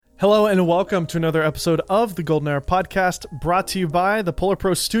Hello and welcome to another episode of the Golden Hour Podcast, brought to you by the Polar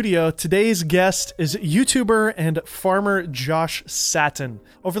Pro Studio. Today's guest is YouTuber and farmer Josh Satin.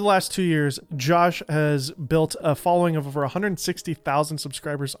 Over the last 2 years, Josh has built a following of over 160,000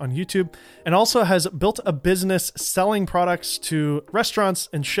 subscribers on YouTube and also has built a business selling products to restaurants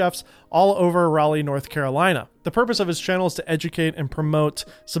and chefs all over Raleigh, North Carolina. The purpose of his channel is to educate and promote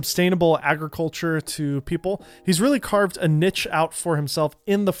sustainable agriculture to people. He's really carved a niche out for himself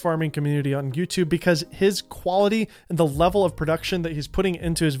in the farming community on YouTube because his quality and the level of production that he's putting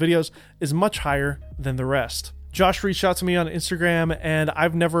into his videos is much higher than the rest. Josh reached out to me on Instagram, and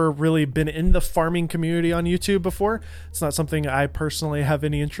I've never really been in the farming community on YouTube before. It's not something I personally have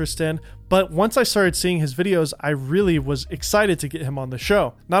any interest in, but once I started seeing his videos, I really was excited to get him on the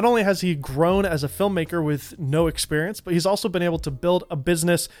show. Not only has he grown as a filmmaker with no experience, but he's also been able to build a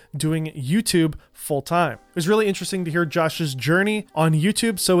business doing YouTube full time. It was really interesting to hear Josh's journey on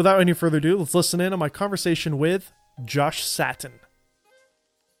YouTube, so without any further ado, let's listen in on my conversation with Josh Satin.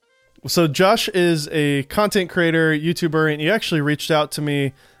 So Josh is a content creator, YouTuber, and he actually reached out to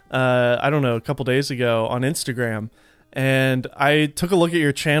me, a couple days ago on Instagram. And I took a look at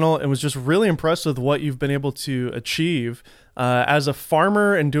your channel and was just really impressed with what you've been able to achieve as a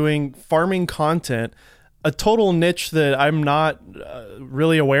farmer and doing farming content, a total niche that I'm not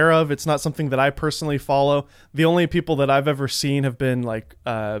really aware of. It's not something that I personally follow. The only people that I've ever seen have been like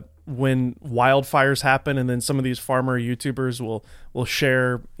when wildfires happen, and then some of these farmer YouTubers will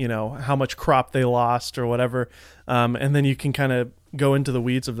share, how much crop they lost or whatever. And then you can kind of go into the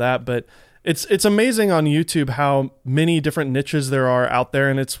weeds of that. But it's amazing on YouTube how many different niches there are out there.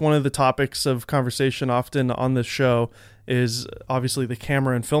 And it's one of the topics of conversation often on this show is obviously the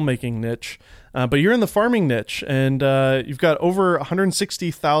camera and filmmaking niche. But you're in the farming niche, and you've got over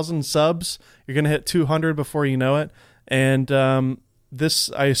 160,000 subs. You're going to hit 200 before you know it. And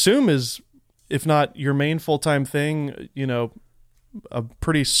this, I assume, is, if not your main full-time thing, a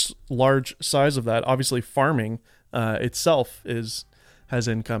pretty large size of that. Obviously, farming itself has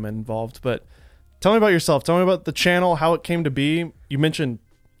income involved. But tell me about yourself. Tell me about the channel, how it came to be. You mentioned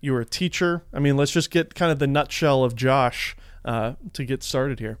you were a teacher. I mean, let's just get kind of the nutshell of Josh to get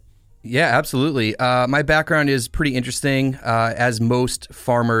started here. Yeah, absolutely. My background is pretty interesting, as most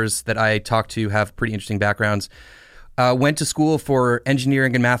farmers that I talk to have pretty interesting backgrounds. Went to school for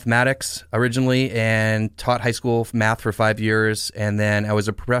engineering and mathematics originally and taught high school math for 5 years. And then I was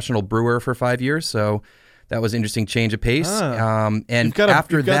a professional brewer for 5 years. So that was an interesting change of pace. And you've got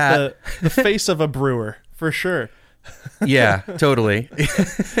the face of a brewer for sure. Yeah, totally.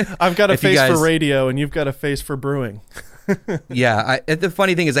 I've got a face for radio, and you've got a face for brewing. Yeah. The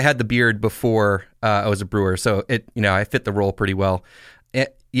funny thing is I had the beard before I was a brewer. So I fit the role pretty well.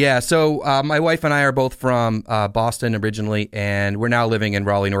 So my wife and I are both from Boston originally, and we're now living in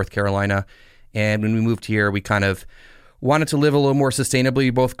Raleigh, North Carolina. And when we moved here, we kind of wanted to live a little more sustainably. We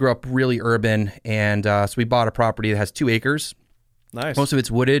both grew up really urban, and so we bought a property that has 2 acres. Nice. Most of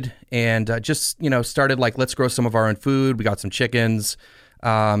it's wooded, and started like, let's grow some of our own food. We got some chickens.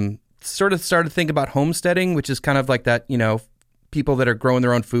 Sort of started to think about homesteading, which is kind of like that, people that are growing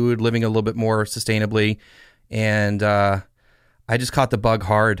their own food, living a little bit more sustainably. And I just caught the bug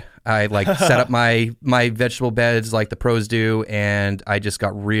hard. I set up my vegetable beds like the pros do, and I just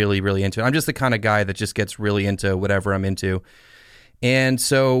got really, really into it. I'm just the kind of guy that just gets really into whatever I'm into. And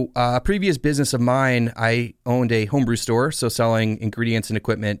so a previous business of mine, I owned a homebrew store, so selling ingredients and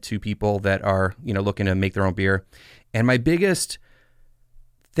equipment to people that are, looking to make their own beer. And my biggest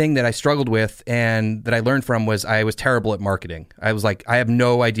thing that I struggled with and that I learned from was I was terrible at marketing. I was like, I have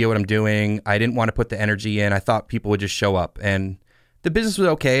no idea what I'm doing. I didn't want to put the energy in. I thought people would just show up. And the business was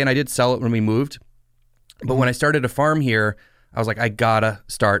okay, and I did sell it when we moved. But when I started a farm here, I was like, I gotta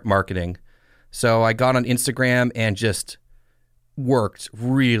start marketing. So I got on Instagram and just worked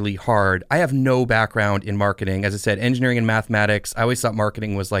really hard. I have no background in marketing. As I said, engineering and mathematics. I always thought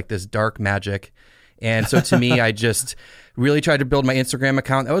marketing was like this dark magic. And so to me, I just really tried to build my Instagram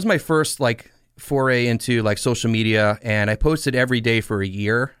account. That was my first foray into social media, and I posted every day for a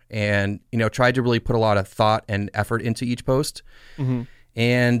year and, tried to really put a lot of thought and effort into each post. Mm-hmm.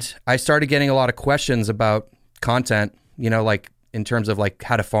 And I started getting a lot of questions about content, in terms of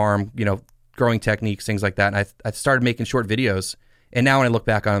how to farm, growing techniques, things like that. And I started making short videos, and now when I look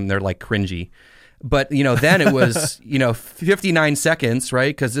back on them, they're cringy. But, then it was, 59 seconds,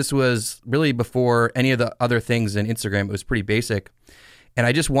 right? Because this was really before any of the other things in Instagram. It was pretty basic. And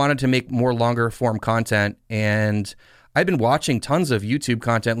I just wanted to make more longer form content. And I've been watching tons of YouTube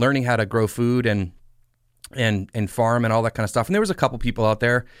content, learning how to grow food and farm and all that kind of stuff. And there was a couple people out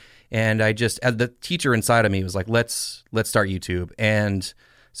there. And I just, as the teacher inside of me was like, let's start YouTube. And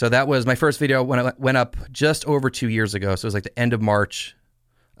So that was my first video when it went up just over 2 years ago. So it was like the end of March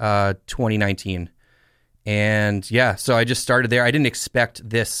 2019. And yeah, so I just started there. I didn't expect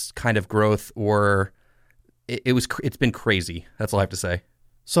this kind of growth, or it's been crazy. That's all I have to say.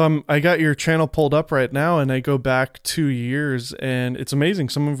 So I got your channel pulled up right now, and I go back 2 years, and it's amazing.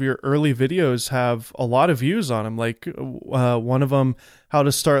 Some of your early videos have a lot of views on them. Like one of them, How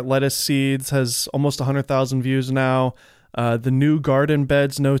to Start Lettuce Seeds, has almost 100,000 views now. The New Garden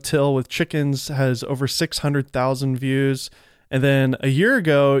Beds No-Till with Chickens has over 600,000 views. And then a year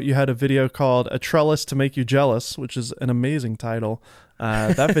ago, you had a video called A Trellis to Make You Jealous, which is an amazing title.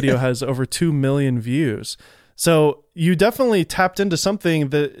 That video has over 2 million views. So you definitely tapped into something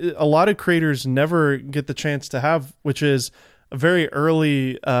that a lot of creators never get the chance to have, which is a very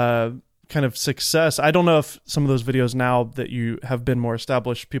early kind of success. I don't know if some of those videos, now that you have been more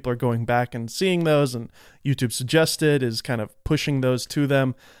established, people are going back and seeing those, and YouTube Suggested is kind of pushing those to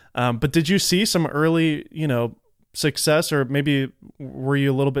them. But did you see some early, success, or maybe were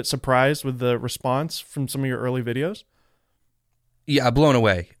you a little bit surprised with the response from some of your early videos? Yeah, blown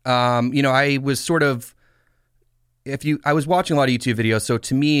away. I was sort of, I was watching a lot of YouTube videos, so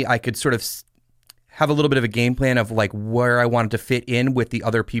to me, I could sort of have a little bit of a game plan of like where I wanted to fit in with the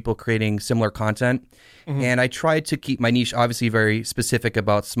other people creating similar content. Mm-hmm. And I tried to keep my niche obviously very specific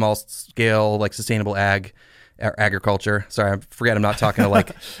about small scale, like sustainable agriculture. Sorry, I forget I'm not talking to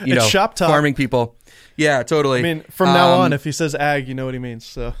like, shop talk. Farming people. Yeah, totally. I mean, from now on, if he says ag, you know what he means.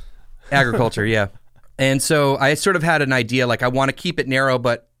 So agriculture, yeah. And so I sort of had an idea, like I want to keep it narrow,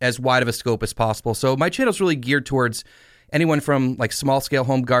 but as wide of a scope as possible. So my channel's really geared towards anyone from like small scale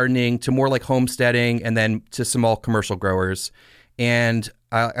home gardening to more like homesteading, and then to small commercial growers. And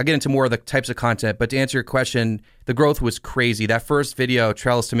I'll get into more of the types of content, but to answer your question, the growth was crazy. That first video,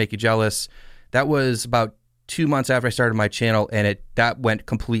 Trellis to Make You Jealous, that was about 2 months after I started my channel, and that went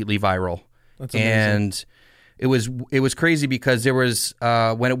completely viral. That's amazing. And it was crazy because there was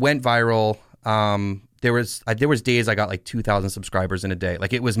when it went viral, there was days I got like 2,000 subscribers in a day.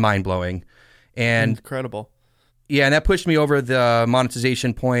 Like, it was mind blowing, and incredible. Yeah, and that pushed me over the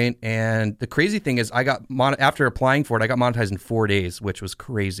monetization point. And the crazy thing is, I got after applying for it, I got monetized in 4 days, which was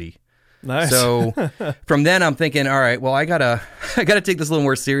crazy. Nice. So from then, I'm thinking, all right, well, I gotta take this a little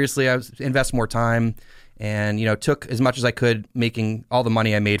more seriously. I invest more time. And, took as much as I could, making all the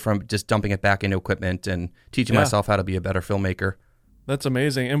money I made from just dumping it back into equipment and teaching myself how to be a better filmmaker. That's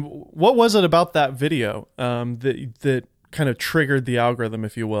amazing. And what was it about that video that kind of triggered the algorithm,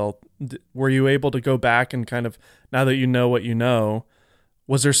 if you will? Were you able to go back and kind of, now that you know what you know,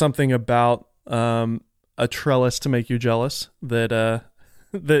 was there something about A Trellis to Make You Jealous that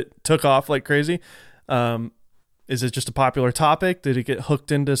that took off like crazy? Is it just a popular topic? Did it get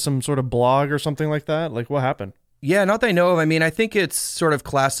hooked into some sort of blog or something like that? Like, what happened? Yeah, not that I know of. I mean, I think it's sort of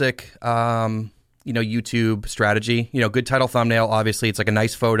classic, YouTube strategy. Good title, thumbnail. Obviously, it's like a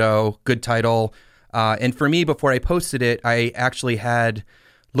nice photo, good title. And for me, before I posted it, I actually had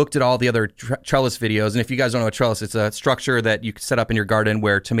looked at all the other trellis videos. And if you guys don't know what trellis, it's a structure that you can set up in your garden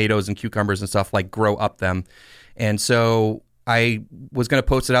where tomatoes and cucumbers and stuff like grow up them. And so I was going to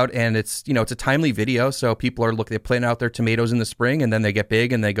post it out, and it's a timely video. So people are they're planting out their tomatoes in the spring, and then they get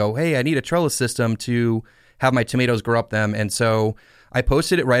big and they go, hey, I need a trellis system to have my tomatoes grow up them. And so I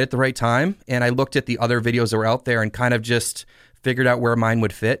posted it right at the right time, and I looked at the other videos that were out there and kind of just figured out where mine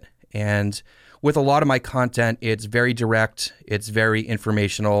would fit. And with a lot of my content, it's very direct, it's very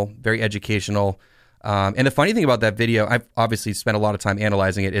informational, very educational. And the funny thing about that video, I've obviously spent a lot of time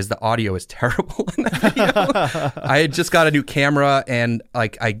analyzing it, is the audio is terrible in that video. I had just got a new camera, and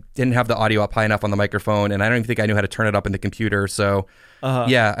like I didn't have the audio up high enough on the microphone, and I don't even think I knew how to turn it up in the computer. So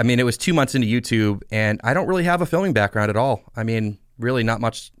yeah, I mean, it was 2 months into YouTube, and I don't really have a filming background at all. I mean, really not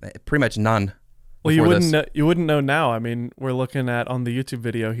much, pretty much none. Well, you wouldn't know now. I mean, we're looking at, on the YouTube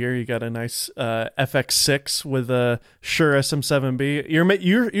video here, you got a nice FX6 with a Shure SM7B.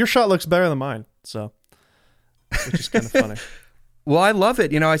 Your shot looks better than mine, so, which is kind of funny. Well, I love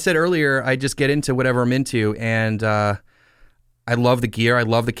it. I said earlier, I just get into whatever I'm into, and I love the gear. I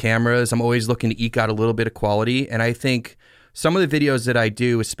love the cameras. I'm always looking to eke out a little bit of quality, and I think some of the videos that I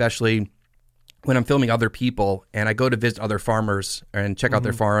do, especially when I'm filming other people and I go to visit other farmers and check out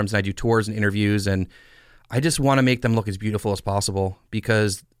their farms, and I do tours and interviews, and I just want to make them look as beautiful as possible,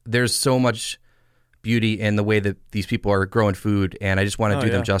 because there's so much beauty in the way that these people are growing food, and I just want to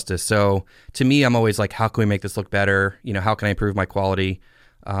do them justice. So to me, I'm always like, how can we make this look better? How can I improve my quality?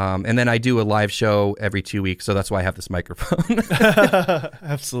 And then I do a live show every 2 weeks. So that's why I have this microphone.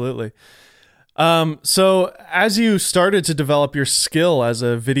 Absolutely. So as you started to develop your skill as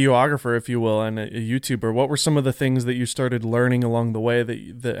a videographer, if you will, and a YouTuber, what were some of the things that you started learning along the way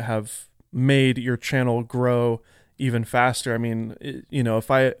that have made your channel grow even faster? I mean,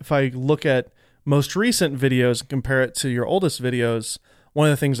 if I look at most recent videos and compare it to your oldest videos, one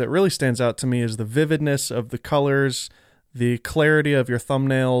of the things that really stands out to me is the vividness of the colors, the clarity of your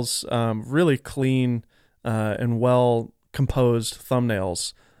thumbnails, really clean and well composed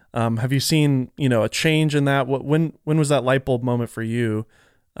thumbnails. Have you seen, a change in that? When was that light bulb moment for you?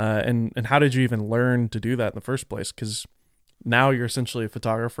 And how did you even learn to do that in the first place? Because now you're essentially a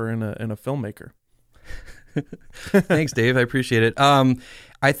photographer and a filmmaker. Thanks, Dave. I appreciate it.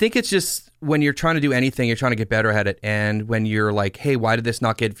 I think it's just when you're trying to do anything, you're trying to get better at it. And when you're like, hey, why did this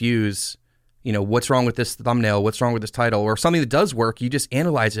not get views? What's wrong with this thumbnail? What's wrong with this title? Or something that does work, you just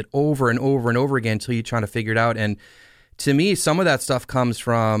analyze it over and over and over again until you're trying to figure it out. And to me, some of that stuff comes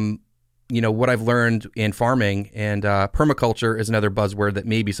from, what I've learned in farming, and permaculture is another buzzword that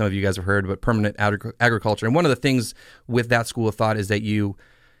maybe some of you guys have heard, but permanent agriculture. And one of the things with that school of thought is that you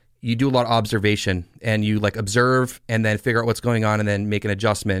do a lot of observation, and you observe and then figure out what's going on and then make an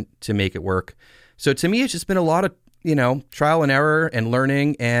adjustment to make it work. So to me, it's just been a lot of, trial and error and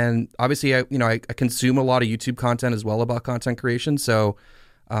learning. And obviously I consume a lot of YouTube content as well about content creation. So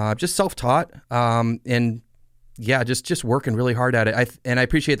just self-taught, and yeah, just working really hard at it. And I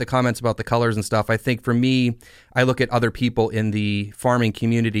appreciate the comments about the colors and stuff. I think for me, I look at other people in the farming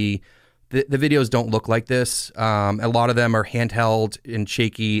community. The videos don't look like this. A lot of them are handheld and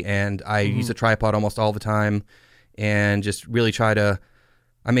shaky, and I use a tripod almost all the time, and just really try to.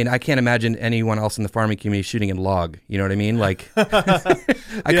 I mean, I can't imagine anyone else in the farming community shooting in log. You know what I mean? I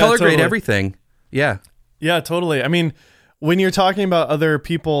color grade everything. Yeah. Yeah, totally. I mean, when you're talking about other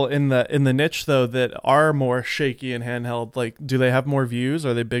people in the niche though that are more shaky and handheld, do they have more views?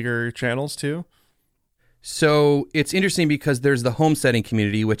 Are they bigger channels too? So it's interesting because there's the homesteading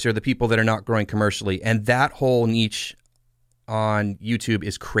community, which are the people that are not growing commercially, and that whole niche on YouTube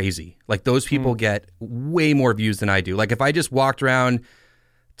is crazy. Those people get way more views than I do. If I just walked around.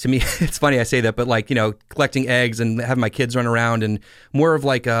 To me, it's funny I say that, but collecting eggs and having my kids run around and more of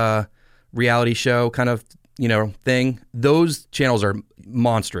a reality show kind of, thing. Those channels are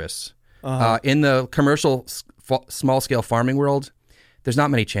monstrous. In the commercial small scale farming world, there's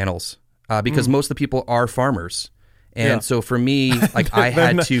not many channels because most of the people are farmers. And so for me, I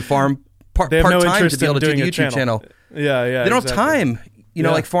had to farm part-time to be able to do the YouTube channel. Yeah. They don't have time.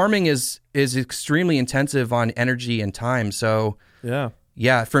 Farming is extremely intensive on energy and time. So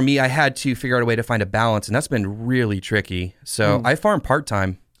yeah, for me, I had to figure out a way to find a balance, and that's been really tricky. So I farm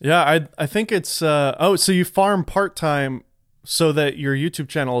part-time. Yeah, I think it's... so you farm part-time so that your YouTube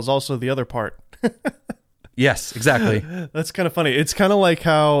channel is also the other part. Yes, exactly. That's kind of funny. It's kind of like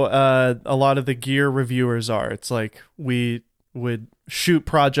how a lot of the gear reviewers are. It's we would shoot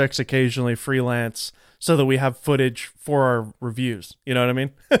projects occasionally, freelance, so that we have footage for our reviews. You know what I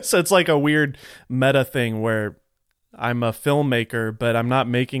mean? So it's a weird meta thing where I'm a filmmaker, but I'm not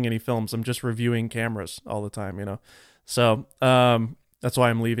making any films. I'm just reviewing cameras all the time, So that's why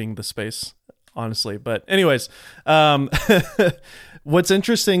I'm leaving the space, honestly. But anyways, what's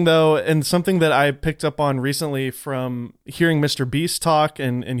interesting, though, and something that I picked up on recently from hearing Mr. Beast talk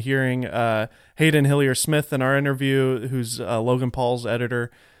and hearing Hayden Hillier-Smith in our interview, who's Logan Paul's editor,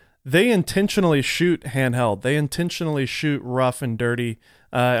 they intentionally shoot handheld. They intentionally shoot rough and dirty.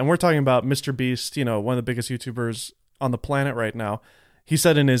 And we're talking about Mr. Beast, one of the biggest YouTubers on the planet right now. He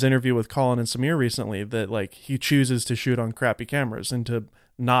said in his interview with Colin and Samir recently that he chooses to shoot on crappy cameras and to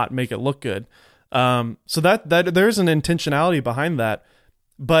not make it look good. So that there's an intentionality behind that,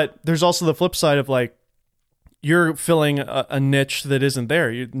 but there's also the flip side of you're filling a niche that isn't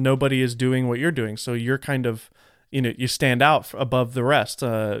there. Nobody is doing what you're doing, so you're kind of you stand out above the rest.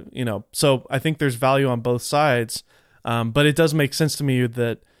 So I think there's value on both sides, but it does make sense to me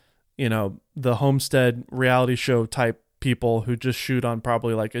that the homestead reality show type people who just shoot on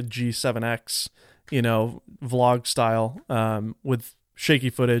probably a G7X, vlog style, with shaky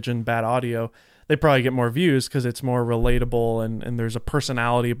footage and bad audio, they probably get more views because it's more relatable and there's a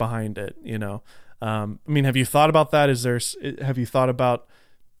personality behind it. I mean, have you thought about that? Have you thought about,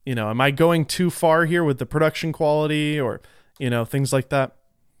 am I going too far here with the production quality or, things like that?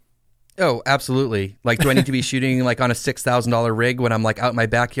 Oh, absolutely. Do I need to be shooting on a $6,000 rig when I'm out in my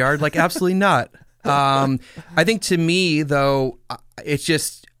backyard? Absolutely not. I think to me though, it's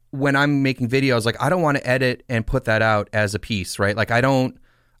just when I'm making videos, I don't want to edit and put that out as a piece, right?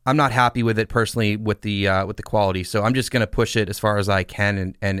 I'm not happy with it personally with the quality. So I'm just going to push it as far as I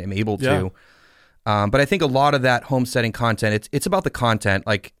can and am able to. But I think a lot of that homesteading content, it's about the content.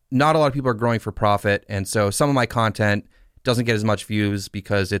 Like, not a lot of people are growing for profit, and so some of my content doesn't get as much views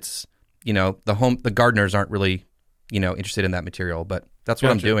because it's, the gardeners aren't really, interested in that material. But that's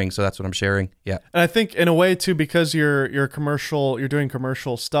what I'm doing, so that's what I'm sharing. Yeah, and I think in a way too, because you're doing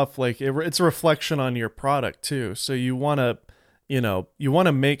commercial stuff. Like it's a reflection on your product too. So you want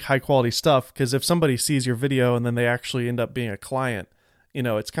to make high quality stuff, because if somebody sees your video and then they actually end up being a client,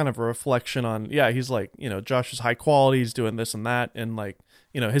 it's kind of a reflection on, he's like, Josh is high quality, he's doing this and that, and like,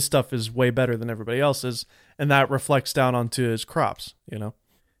 his stuff is way better than everybody else's, and that reflects down onto his crops,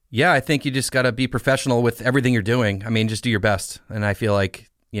 Yeah, I think you just got to be professional with everything you're doing. I mean, just do your best. And I feel like,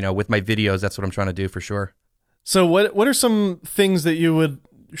 with my videos, that's what I'm trying to do for sure. So what are some things that you would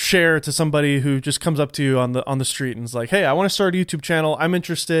share to somebody who just comes up to you on the street and is like, hey, I want to start a YouTube channel. I'm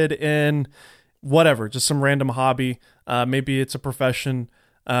interested in whatever, just some random hobby. Maybe it's a profession.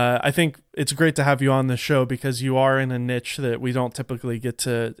 I think it's great to have you on the show because you are in a niche that we don't typically get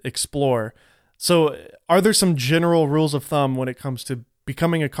to explore. So are there some general rules of thumb when it comes to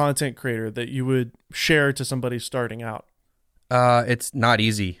becoming a content creator that you would share to somebody starting out? It's not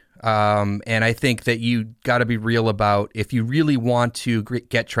easy. And I think that you got to be real about, if you really want to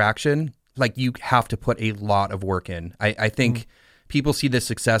get traction, like, you have to put a lot of work in. I think people see the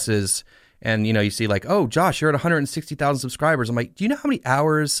successes and, you see like, oh, Josh, you're at 160,000 subscribers. I'm like, do you know how many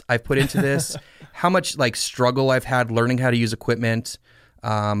hours I've put into this? How much like struggle I've had learning how to use equipment?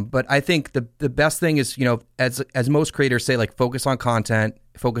 But I think the best thing is, as most creators say, like, focus on content,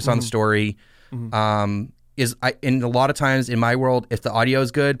 focus on the story. And a lot of times in my world, if the audio is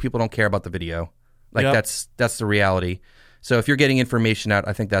good, people don't care about the video. Like, that's the reality. So if you're getting information out,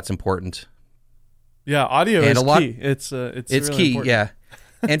 I think that's important. Yeah, audio is key. It's really key. important. Yeah.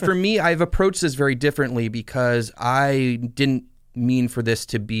 And for me, I've approached this very differently because I didn't mean for this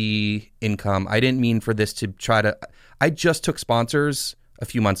to be income. I didn't mean for this to I just took sponsors a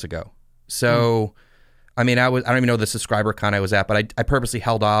few months ago. So, I mean, I don't even know the subscriber count I was at, but I purposely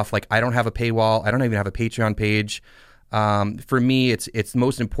held off. Like, I don't have a paywall. I don't even have a Patreon page. For me, it's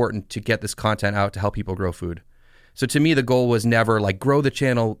most important to get this content out to help people grow food. So to me, the goal was never like grow the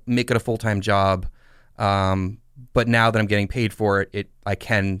channel, make it a full-time job. But now that I'm getting paid for it, I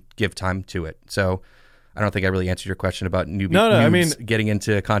can give time to it. So I don't think I really answered your question about noobs getting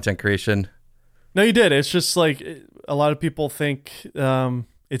into content creation. No, you did. It's just like a lot of people think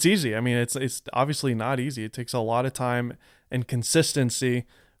it's easy. I mean, it's obviously not easy. It takes a lot of time and consistency.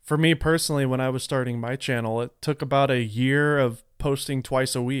 For me personally, when I was starting my channel, it took about a year of posting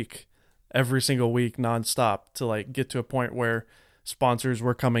twice a week, every single week, nonstop, to like get to a point where sponsors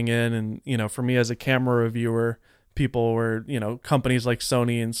were coming in. And, for me as a camera reviewer, people were, companies like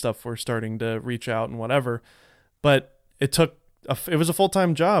Sony and stuff were starting to reach out and whatever. But it was a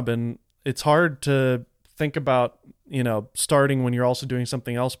full-time job, and it's hard to think about, starting when you're also doing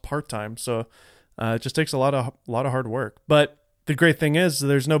something else part-time. So it just takes a lot of hard work. But the great thing is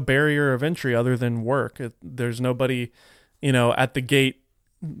there's no barrier of entry other than work. There's nobody, at the gate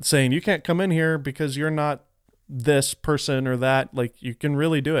saying you can't come in here because you're not this person or that. Like, you can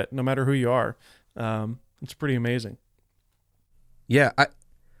really do it no matter who you are. It's pretty amazing. Yeah,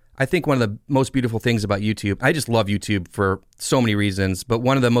 I think one of the most beautiful things about YouTube, I just love YouTube for so many reasons, but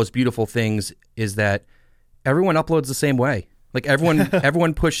one of the most beautiful things is that everyone uploads the same way. Like,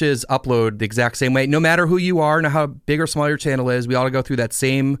 everyone pushes upload the exact same way, no matter who you are, no how big or small your channel is. We all go through the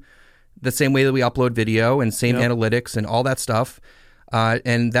same way that we upload video and same analytics and all that stuff.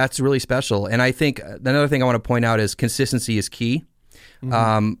 And that's really special. And I think another thing I want to point out is consistency is key.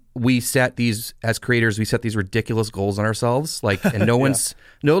 We set these, as creators, ridiculous goals on ourselves. Like, and no one's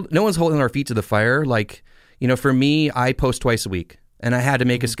holding our feet to the fire. Like, for me, I post twice a week, and I had to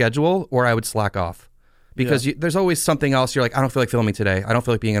make a schedule or I would slack off because there's always something else. You're like, I don't feel like filming today. I don't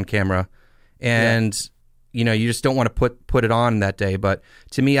feel like being on camera. And, you just don't want to put it on that day. But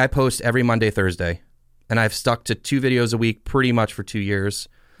to me, I post every Monday, Thursday, and I've stuck to 2 videos a week pretty much for 2 years.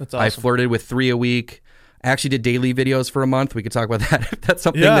 That's awesome. I flirted with 3 a week. I actually did daily videos for a month. We could talk about that if that's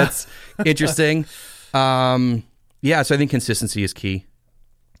something that's interesting. So I think consistency is key.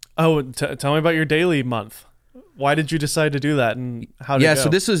 Oh, tell me about your daily month. Why did you decide to do that, and how did it go? So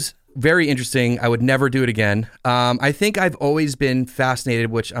this was very interesting. I would never do it again. I think I've always been fascinated,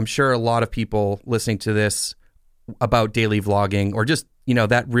 which I'm sure a lot of people listening to this, about daily vlogging, or just,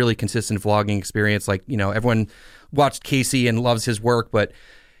 that really consistent vlogging experience. Like, everyone watched Casey and loves his work, but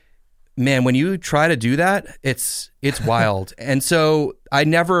man, when you try to do that, it's wild. And so I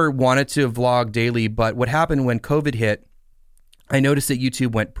never wanted to vlog daily, but what happened when COVID hit, I noticed that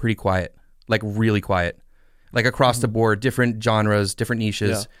YouTube went pretty quiet, like really quiet, like across the board, different genres, different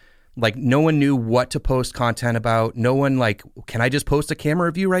niches. Like no one knew what to post content about. No one like, can I just post a camera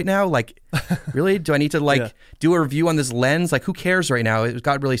review right now? Like, really? Do I need to like do a review on this lens? Like, who cares right now? It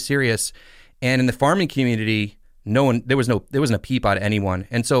got really serious. And in the farming community, there wasn't a peep out of anyone.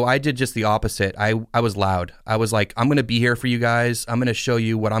 And so I did just the opposite. I was loud. I was like, I'm going to be here for you guys. I'm going to show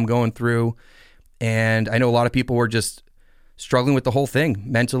you what I'm going through. And I know a lot of people were just struggling with the whole thing,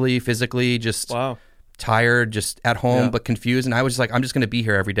 mentally, physically, just tired, just at home, but confused. And I was just like, I'm just going to be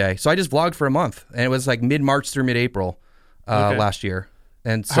here every day. So I just vlogged for a month, and it was like mid-March through mid-April last year.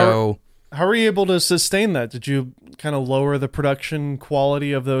 And so... How were you able to sustain that? Did you kind of lower the production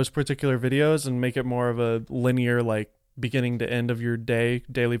quality of those particular videos and make it more of a linear, like beginning to end of your daily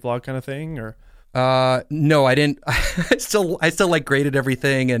vlog kind of thing? Or no, I didn't. I still like graded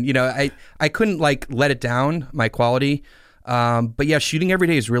everything, and I couldn't like let it down, my quality. But yeah, shooting every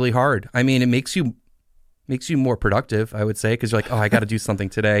day is really hard. I mean, it makes you more productive, I would say, because you're like, oh, I got to do something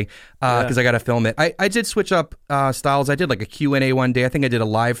today because I got to film it. I did switch up styles. I did like a Q&A one day. I think I did a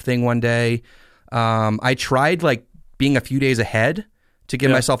live thing one day. I tried like being a few days ahead to give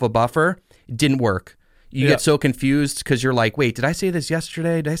myself a buffer. It didn't work. You get so confused because you're like, wait, did I say this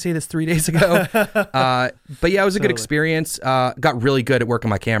yesterday? Did I say this 3 days ago? But yeah, it was a good experience. Got really good at working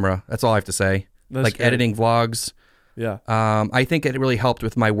my camera. That's all I have to say. That's like great. Editing vlogs. Yeah. I think it really helped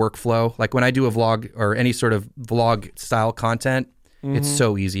with my workflow. Like when I do a vlog or any sort of vlog style content, it's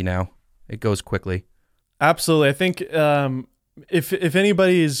so easy now. It goes quickly. Absolutely. I think if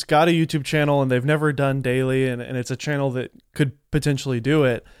anybody's got a YouTube channel and they've never done daily and it's a channel that could potentially do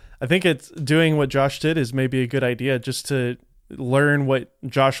it, I think it's doing what Josh did is maybe a good idea, just to learn what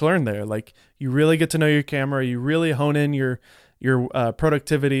Josh learned there. Like you really get to know your camera, you really hone in your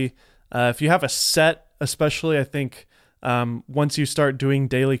productivity. If you have a set, especially, I think once you start doing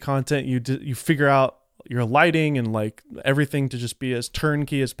daily content, you figure out your lighting and like everything to just be as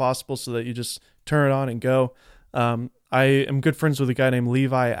turnkey as possible so that you just turn it on and go. I am good friends with a guy named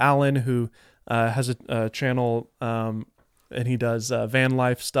Levi Allen who has a channel and he does van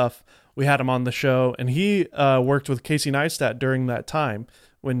life stuff. We had him on the show, and he worked with Casey Neistat during that time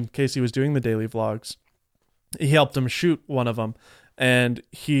when Casey was doing the daily vlogs. He helped him shoot one of them. And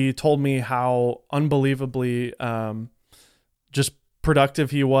he told me how unbelievably just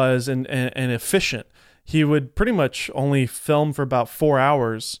productive he was and efficient. He would pretty much only film for about 4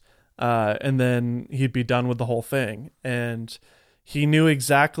 hours, and then he'd be done with the whole thing. And he knew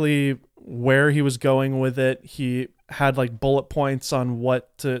exactly where he was going with it. He had like bullet points on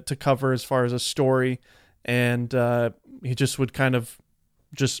what to cover as far as a story. And he just would kind of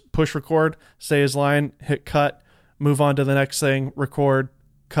just push record, say his line, hit cut, move on to the next thing, record,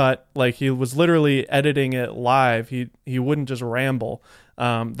 cut. Like he was literally editing it live. He wouldn't just ramble.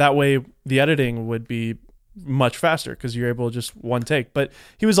 That way the editing would be much faster because you're able to just one take. But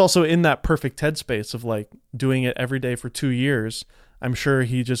he was also in that perfect headspace of like doing it every day for 2 years. I'm sure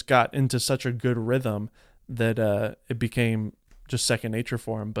he just got into such a good rhythm that it became just second nature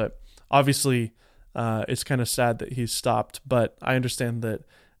for him. But obviously it's kind of sad that he stopped, but I understand that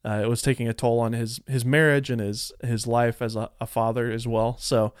it was taking a toll on his marriage and his life as a father as well.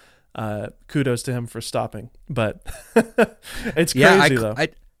 So kudos to him for stopping. But it's crazy though.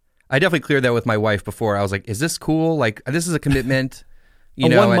 I definitely cleared that with my wife before. I was like, is this cool? Like, this is a commitment. A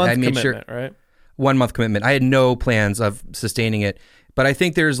 1 month commitment, right? 1 month commitment. I had no plans of sustaining it. But I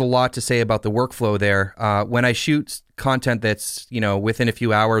think there's a lot to say about the workflow there. When I shoot content that's, within a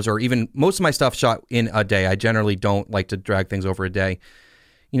few hours, or even most of my stuff shot in a day, I generally don't like to drag things over a day.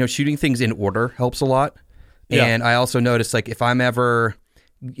 Shooting things in order helps a lot. Yeah. And I also notice, like, if I'm ever,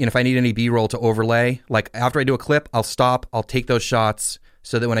 if I need any B-roll to overlay, like after I do a clip, I'll stop, I'll take those shots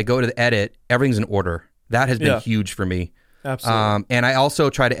so that when I go to the edit, everything's in order. That has been huge for me. Absolutely. And I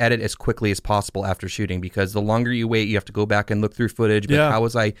also try to edit as quickly as possible after shooting, because the longer you wait, you have to go back and look through footage. But how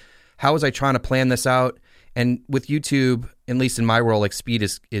was I trying to plan this out? And with YouTube, at least in my role, like speed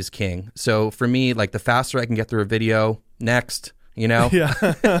is king. So for me, like the faster I can get through a video, next,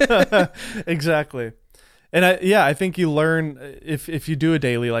 Yeah, exactly. And I think you learn if you do a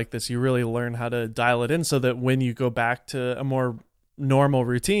daily like this, you really learn how to dial it in so that when you go back to a more normal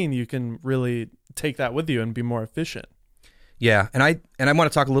routine, you can really take that with you and be more efficient. Yeah, and I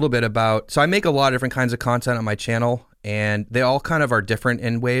want to talk a little bit about, so I make a lot of different kinds of content on my channel, and they all kind of are different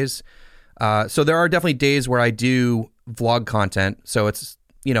in ways. So there are definitely days where I do vlog content. So it's,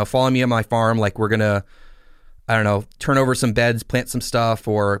 follow me on my farm, like we're going to, I don't know, turn over some beds, plant some stuff,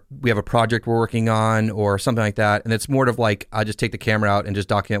 or we have a project we're working on or something like that. And it's more of like, I just take the camera out and just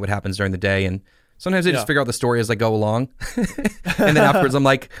document what happens during the day. And sometimes I just figure out the story as I go along. And then afterwards I'm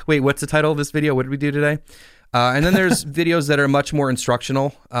like, wait, what's the title of this video? What did we do today? And then there's videos that are much more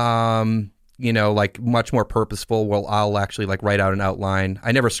instructional, like much more purposeful. Well, I'll actually like write out an outline.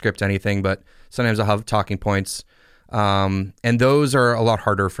 I never script anything, but sometimes I'll have talking points. And those are a lot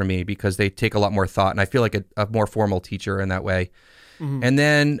harder for me because they take a lot more thought, and I feel like a more formal teacher in that way. Mm-hmm. And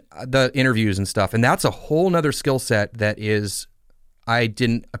then the interviews and stuff, and that's a whole nother skill set that is I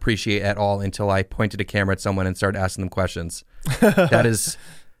didn't appreciate at all until I pointed a camera at someone and started asking them questions.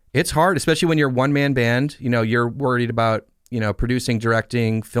 It's hard, especially when you're a one-man band. You're worried about producing,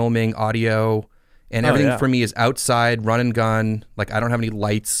 directing, filming, audio, and everything for me is outside, run and gun. Like I don't have any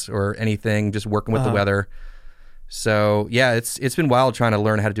lights or anything, just working with the weather. So yeah, it's been wild trying to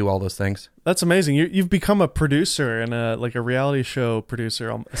learn how to do all those things. That's amazing. You've become a producer and a reality show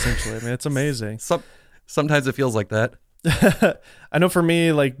producer, essentially. I mean, it's amazing. Sometimes it feels like that. I know for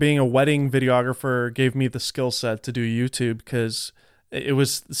me, like being a wedding videographer gave me the skill set to do YouTube because it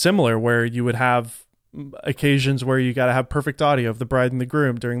was similar where you would have occasions where you got to have perfect audio of the bride and the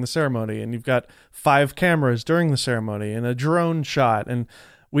groom during the ceremony, and you've got 5 cameras during the ceremony and a drone shot, and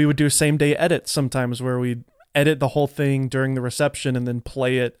we would do same day edits sometimes where we'd edit the whole thing during the reception and then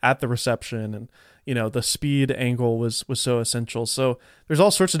play it at the reception. And, the speed angle was so essential. So there's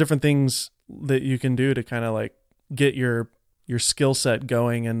all sorts of different things that you can do to kind of like get your skill set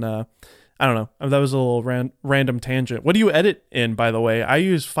going. And, I don't know, that was a little random tangent. What do you edit in, by the way? I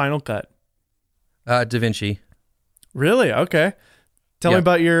use Final Cut. DaVinci. Really? Okay. Tell me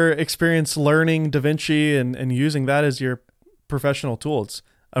about your experience learning DaVinci and using that as your professional tool. It's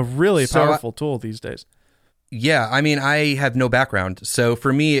a really powerful tool these days. Yeah, I mean, I have no background. So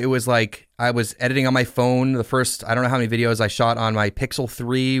for me, it was like I was editing on my phone. The first, I don't know how many videos I shot on my Pixel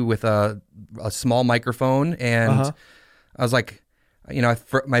 3 with a small microphone. And I was like,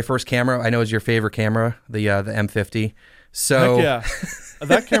 my first camera, I know is your favorite camera, the M50. So heck yeah.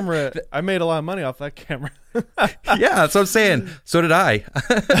 That camera, I made a lot of money off that camera. Yeah, that's what I'm saying. So did I.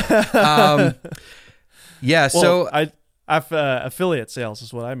 So affiliate sales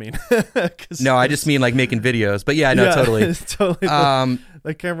is what I mean. No, I just mean like making videos. But yeah, no, totally. Totally.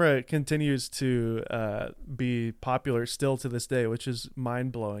 The camera continues to be popular still to this day, which is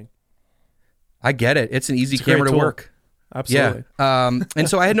mind blowing. I get it. It's an easy camera to work. Absolutely. Yeah. And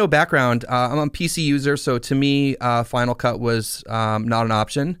so I had no background. I'm a PC user, so to me, Final Cut was not an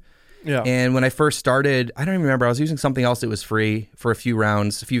option. Yeah. And when I first started, I don't even remember. I was using something else that was free for a few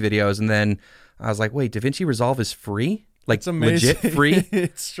rounds, a few videos, and then I was like, "Wait, DaVinci Resolve is free? Like legit free?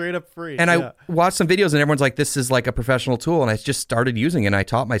 It's straight up free." And I watched some videos, and everyone's like, "This is like a professional tool." And I just started using it, and I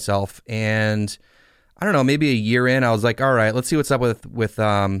taught myself. And I don't know, maybe a year in, I was like, "All right, let's see what's up with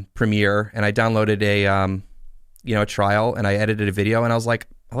Premiere." And I downloaded a trial, and I edited a video, and I was like,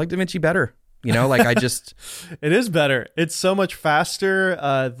 I like DaVinci better. I just it is better. It's so much faster.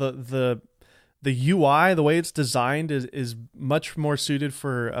 The UI, the way it's designed is much more suited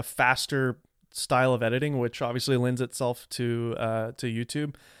for a faster style of editing, which obviously lends itself to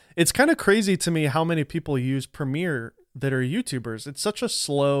YouTube. It's kind of crazy to me how many people use Premiere that are YouTubers. It's such a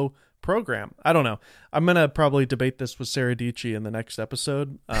slow program. I don't know. I'm gonna probably debate this with Sarah Dietschy in the next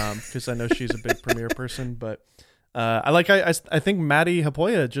episode because I know she's a big Premiere person, but I think Matty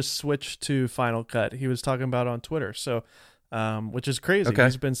Hapoya just switched to Final Cut. He was talking about it on Twitter, so which is crazy. Okay.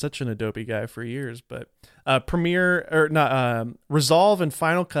 He's been such an Adobe guy for years, but Resolve and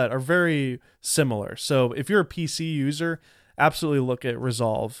Final Cut are very similar. So if you're a PC user, absolutely look at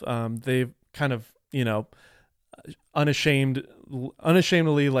Resolve. They've kind of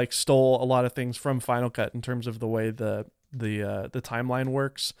unashamedly like stole a lot of things from Final Cut in terms of the way the timeline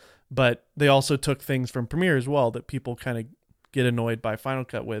works. But they also took things from Premiere as well that people kind of get annoyed by Final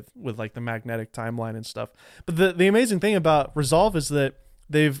Cut with like the magnetic timeline and stuff. But the amazing thing about Resolve is that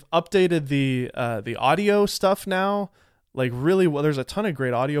they've updated the audio stuff now. Like really, well, there's a ton of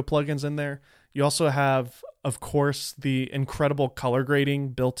great audio plugins in there. You also have, of course, the incredible color grading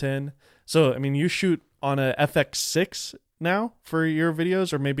built in. So, I mean, you shoot on a FX6 now for your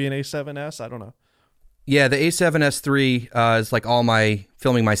videos, or maybe an A7S. I don't know. Yeah, the A7S III is like all my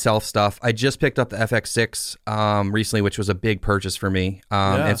filming myself stuff. I just picked up the FX6 recently, which was a big purchase for me,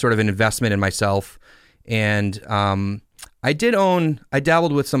 and sort of an investment in myself. And I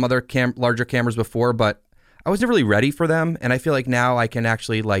dabbled with some other larger cameras before, but I was never really ready for them. And I feel like now I can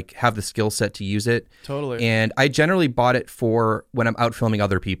actually like have the skill set to use it. Totally. And I generally bought it for when I'm out filming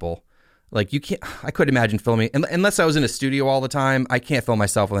other people. Like I couldn't imagine filming, unless I was in a studio all the time, I can't film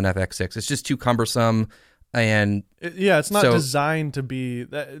myself with an FX6. It's just too cumbersome. And yeah, it's not designed to be.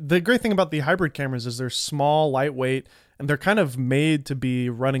 The great thing about the hybrid cameras is they're small, lightweight, and they're kind of made to be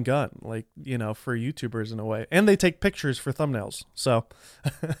run and gun, like, for YouTubers in a way. And they take pictures for thumbnails. So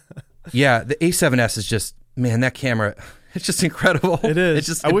yeah, the A7S is just, Man, that camera, it's just incredible. It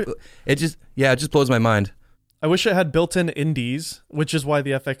is. It just blows my mind. I wish it had built-in INDs, which is why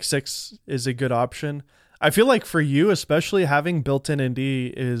the FX6 is a good option. I feel like for you, especially, having built-in ND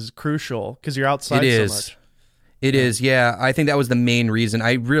is crucial because you're outside so much. It is, yeah. I think that was the main reason.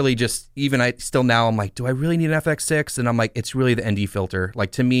 I really just, still now, I'm like, do I really need an FX6? And I'm like, it's really the ND filter.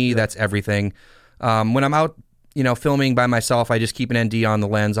 Like, to me, that's everything. When I'm out, filming by myself, I just keep an ND on the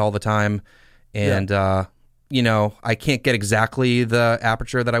lens all the time. And, I can't get exactly the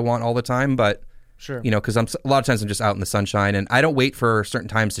aperture that I want all the time, but, sure, because a lot of times I'm just out in the sunshine and I don't wait for certain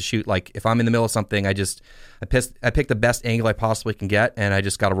times to shoot. Like, if I'm in the middle of something, I pick the best angle I possibly can get, and I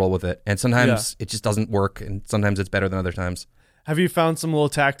just got to roll with it. And sometimes it just doesn't work, and sometimes it's better than other times. Have you found some little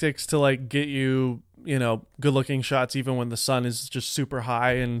tactics to like get you, good looking shots even when the sun is just super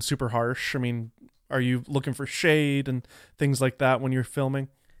high and super harsh? I mean, are you looking for shade and things like that when you're filming?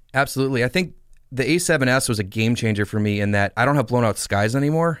 Absolutely. I think the A7S was a game changer for me in that I don't have blown out skies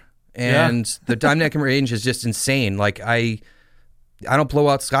anymore, and the dynamic range is just insane. Like I don't blow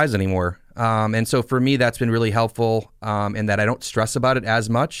out skies anymore. And so for me, that's been really helpful in that I don't stress about it as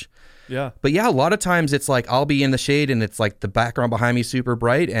much. Yeah. But yeah, a lot of times it's like I'll be in the shade and it's like the background behind me is super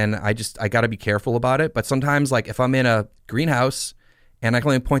bright and I got to be careful about it. But sometimes like if I'm in a greenhouse and I can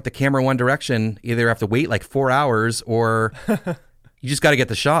only point the camera one direction, either I have to wait like 4 hours or you just got to get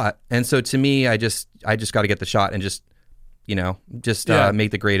the shot. And so to me, I just got to get the shot and just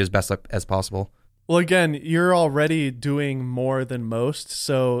make the grade as best as possible. Well, again, you're already doing more than most.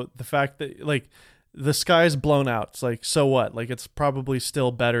 So the fact that like the sky's blown out, it's like, so what? Like it's probably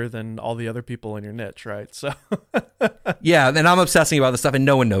still better than all the other people in your niche, right? So yeah, and I'm obsessing about this stuff and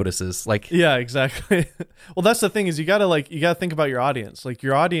no one notices. Like yeah, exactly. Well, that's the thing is you gotta think about your audience. Like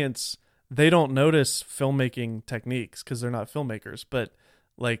your audience, they don't notice filmmaking techniques because they're not filmmakers, but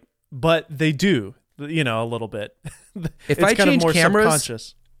they do, a little bit. If it's I kind change of more cameras,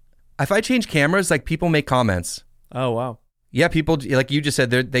 subconscious. If I change cameras, like people make comments. Oh, wow. Yeah, people, like you just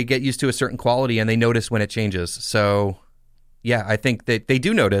said, they get used to a certain quality and they notice when it changes. So yeah, I think that they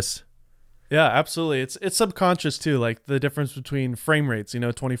do notice. Yeah, absolutely. It's subconscious too, like the difference between frame rates,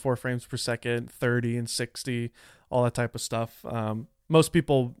 24 frames per second, 30 and 60, all that type of stuff. Most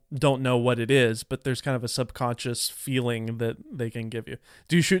people don't know what it is, but there's kind of a subconscious feeling that they can give you.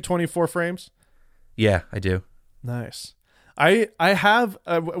 Do you shoot 24 frames? Yeah, I do. Nice. I have,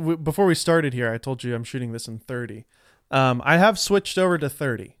 before we started here, I told you I'm shooting this in 30. I have switched over to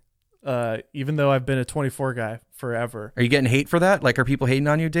 30, even though I've been a 24 guy forever. Are you getting hate for that? Like, are people hating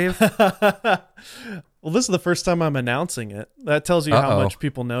on you, Dave? Well, this is the first time I'm announcing it. That tells you how much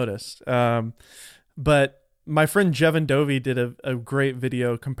people noticed. But my friend Jevin Dovey did a great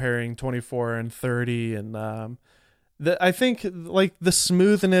video comparing 24 and 30, and I think like the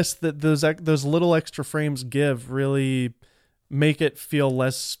smoothness that those little extra frames give really make it feel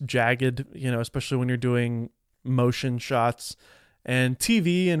less jagged, especially when you're doing motion shots. And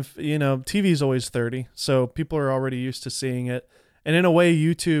TV, and TV is always 30, so people are already used to seeing it. And in a way,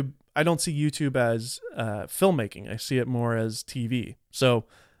 YouTube, I don't see YouTube as filmmaking. I see it more as TV. So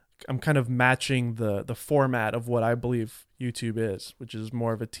I'm kind of matching the format of what I believe YouTube is, which is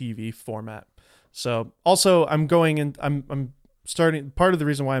more of a TV format. So also I'm starting, part of the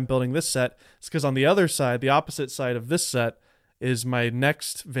reason why I'm building this set is because on the other side, the opposite side of this set is my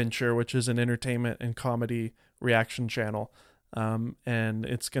next venture, which is an entertainment and comedy reaction channel. And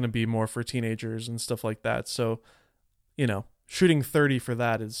it's going to be more for teenagers and stuff like that. So, shooting 30 for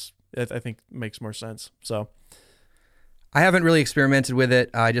that I think makes more sense. So I haven't really experimented with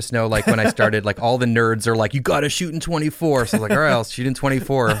it. I just know like when I started, like all the nerds are like, you got to shoot in 24. So I was like, all right, I'll shoot in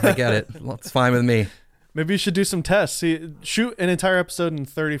 24. I get it. Well, it's fine with me. Maybe you should do some tests. Shoot an entire episode in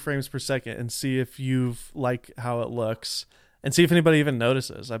 30 frames per second and see if you like how it looks. And see if anybody even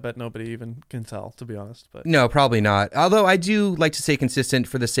notices. I bet nobody even can tell, to be honest. But no, probably not. Although I do like to stay consistent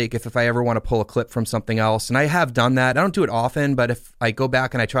for the sake if I ever want to pull a clip from something else. And I have done that. I don't do it often, but if I go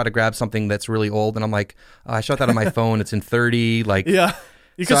back and I try to grab something that's really old and I'm like, oh, I shot that on my phone, it's in 30. Like, yeah,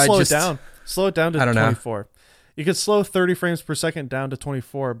 you can slow it down. Slow it down to 24. Know. You could slow 30 frames per second down to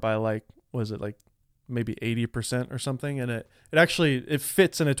 24 by maybe 80% or something. And it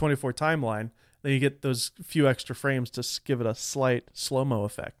fits in a 24 timeline. Then you get those few extra frames to give it a slight slow-mo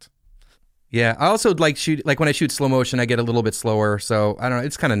effect. Yeah, I also like when I shoot slow motion, I get a little bit slower. So I don't know,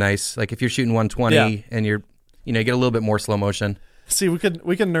 it's kind of nice. Like if you're shooting 120 and you get a little bit more slow motion. See, we can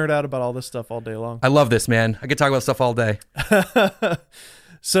nerd out about all this stuff all day long. I love this, man. I could talk about stuff all day.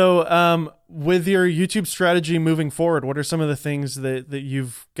 So, with your YouTube strategy moving forward, what are some of the things that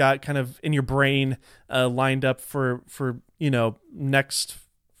you've got kind of in your brain lined up for next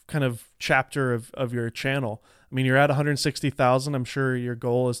kind of chapter of your channel. I mean, you're at 160,000. I'm sure your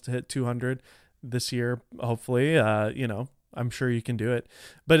goal is to hit 200 this year, hopefully. I'm sure you can do it.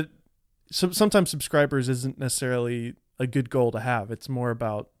 But sometimes subscribers isn't necessarily a good goal to have. It's more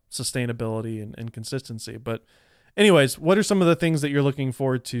about sustainability and consistency. But anyways, what are some of the things that you're looking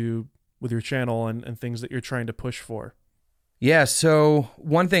forward to with your channel and things that you're trying to push for? Yeah, so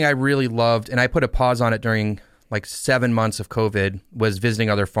one thing I really loved, and I put a pause on it during like 7 months of COVID, was visiting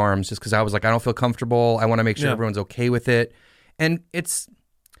other farms, just because I was like, I don't feel comfortable. I want to make sure everyone's okay with it. And it's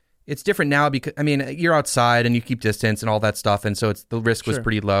different now because, I mean, you're outside and you keep distance and all that stuff. And so the risk was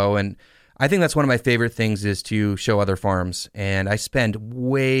pretty low. And I think that's one of my favorite things, is to show other farms. And I spend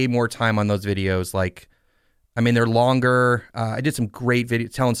way more time on those videos. Like, I mean, they're longer. I did some great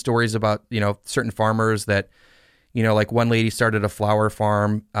videos telling stories about, certain farmers that, like one lady started a flower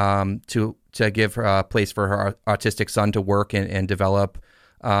farm to give her a place for her autistic son to work and develop.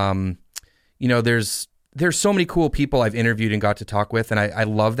 There's so many cool people I've interviewed and got to talk with, and I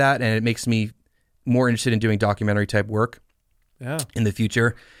love that, and it makes me more interested in doing documentary type work in the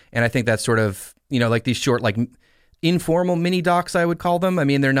future. And I think that's sort of, like these short, like informal mini docs, I would call them. I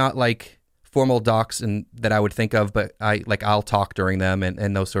mean, they're not like formal docs and that I would think of, but I'll talk during them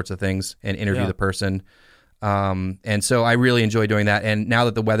and those sorts of things and interview the person. And so I really enjoy doing that. And now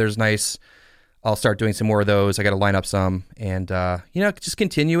that the weather's nice, I'll start doing some more of those. I got to line up some and, just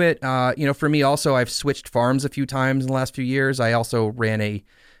continue it. For me also, I've switched farms a few times in the last few years. I also ran a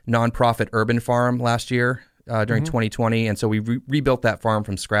nonprofit urban farm last year during 2020. And so we rebuilt that farm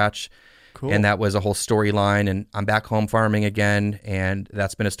from scratch. Cool. And that was a whole storyline. And I'm back home farming again. And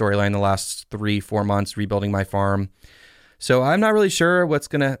that's been a storyline the last 3-4 months, rebuilding my farm. So I'm not really sure what's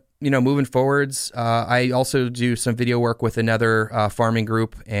going to, moving forwards. I also do some video work with another farming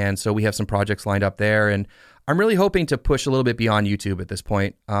group. And so we have some projects lined up there. And I'm really hoping to push a little bit beyond YouTube at this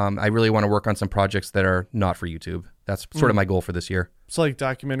point. I really want to work on some projects that are not for YouTube. That's sort of my goal for this year. It's like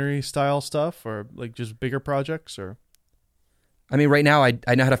documentary style stuff, or like just bigger projects, or? I mean, right now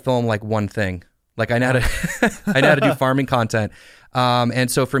I know how to film like one thing. Like I know how to, I know how to do farming content. And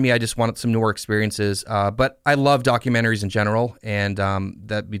so for me, I just wanted some newer experiences. But I love documentaries in general, and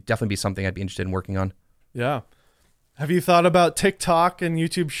that'd definitely be something I'd be interested in working on. Yeah. Have you thought about TikTok and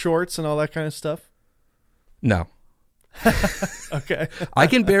YouTube Shorts and all that kind of stuff? No. Okay. I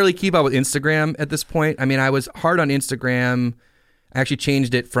can barely keep up with Instagram at this point. I mean, I was hard on Instagram. I actually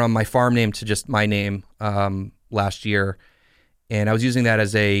changed it from my farm name to just my name last year. And I was using that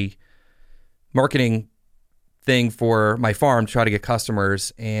as a marketing thing for my farm to try to get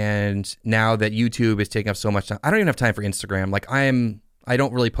customers. And now that YouTube is taking up so much time, I don't even have time for Instagram. Like I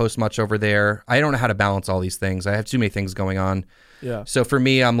don't really post much over there. I don't know how to balance all these things. I have too many things going on. Yeah. So for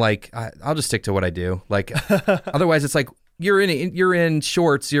me, I'm like, I'll just stick to what I do. Like otherwise it's like you're in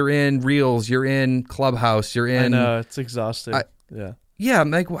shorts, you're in reels, you're in Clubhouse, you're in. I know, it's exhausting. Yeah.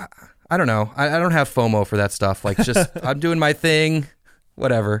 I'm like, I don't know. I don't have FOMO for that stuff. Like just I'm doing my thing,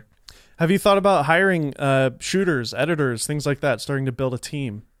 whatever. Have you thought about hiring shooters, editors, things like that, starting to build a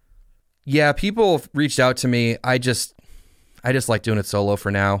team? Yeah, people have reached out to me. I just like doing it solo for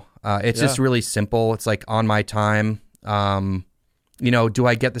now. It's just really simple. It's like on my time. Do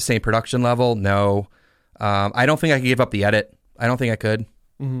I get the same production level? No. I don't think I could give up the edit. I don't think I could.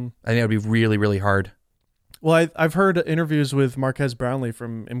 Mm-hmm. I think it would be really, really hard. Well, I've heard interviews with Marquez Brownlee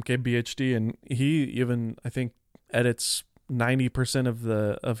from MKBHD, and he even, I think, edits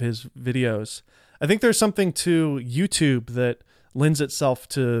 90% of his videos. I think there's something to YouTube that lends itself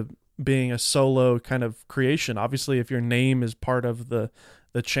to being a solo kind of creation. Obviously, if your name is part of the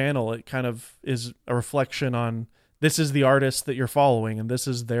channel, it kind of is a reflection on this is the artist that you're following and this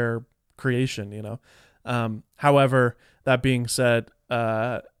is their creation, However, that being said,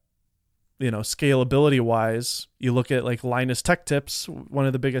 scalability wise, you look at like Linus Tech Tips, one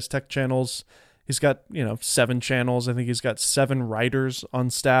of the biggest tech channels. He's got, 7 channels. I think he's got 7 writers on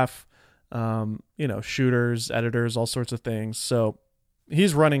staff, shooters, editors, all sorts of things. So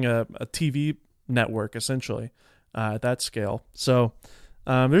he's running a TV network essentially at that scale. So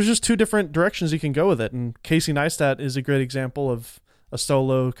there's just 2 different directions you can go with it. And Casey Neistat is a great example of a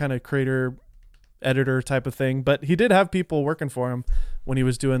solo kind of creator, editor type of thing. But he did have people working for him when he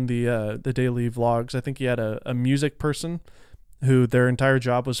was doing the daily vlogs. I think he had a music person who their entire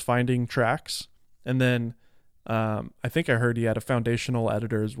job was finding tracks. And then I think I heard he had a foundational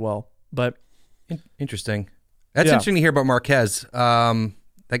editor as well. But interesting. That's interesting to hear about Marquez.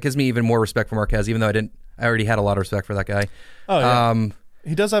 That gives me even more respect for Marquez, even though I already had a lot of respect for that guy. Oh, yeah.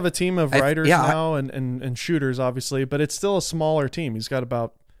 He does have a team of writers now and shooters, obviously, but it's still a smaller team. He's got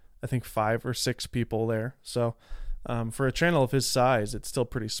about, I think, 5 or 6 people there. So For a channel of his size, it's still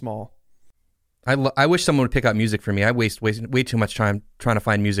pretty small. I wish someone would pick out music for me. I waste way too much time trying to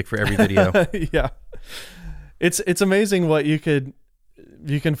find music for every video. Yeah. It's amazing what you can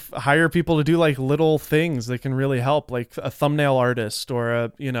hire people to do, like little things that can really help, like a thumbnail artist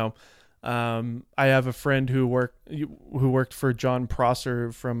or I have a friend who worked for John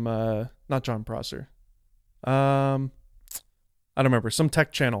Prosser from not John Prosser. I don't remember, some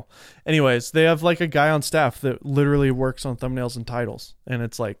tech channel. Anyways, they have like a guy on staff that literally works on thumbnails and titles. And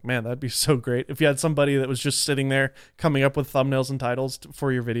it's like, man, that'd be so great if you had somebody that was just sitting there coming up with thumbnails and titles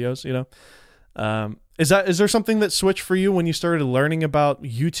for your videos, Is there something that switched for you when you started learning about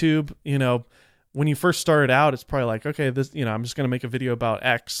YouTube? When you first started out, it's probably like, okay, this, I'm just going to make a video about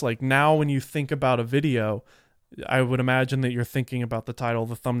X. Like now when you think about a video, I would imagine that you're thinking about the title,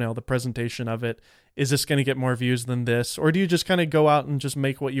 the thumbnail, the presentation of it. Is this going to get more views than this? Or do you just kind of go out and just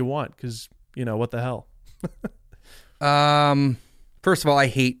make what you want? Because, what the hell? First of all, I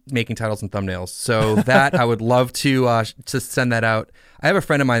hate making titles and thumbnails. So that I would love to send that out. I have a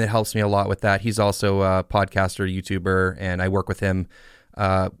friend of mine that helps me a lot with that. He's also a podcaster, YouTuber, and I work with him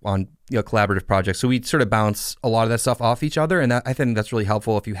on collaborative projects. So we sort of bounce a lot of that stuff off each other. And I think that's really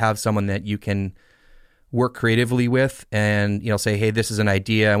helpful if you have someone that you can work creatively with and, say, hey, this is an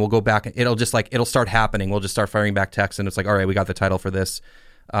idea, and we'll go back. It'll start happening. We'll just start firing back text, and it's like, all right, we got the title for this,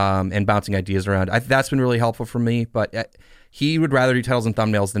 and bouncing ideas around. That's been really helpful for me, but he would rather do titles and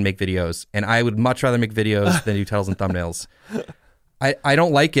thumbnails than make videos, and I would much rather make videos than do titles and thumbnails. I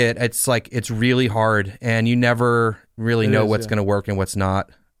don't like it. It's like, it's really hard, and you never really know what's going to work and what's not.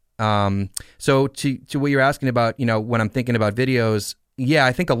 So to what you're asking about, when I'm thinking about videos, yeah,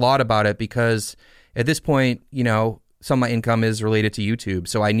 I think a lot about it because at this point, some of my income is related to YouTube,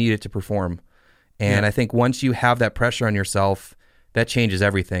 so I need it to perform. And I think once you have that pressure on yourself, that changes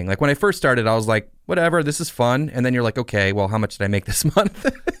everything. Like when I first started, I was like, whatever, this is fun. And then you're like, okay, well, how much did I make this month?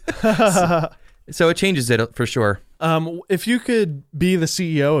 So it changes it for sure. If you could be the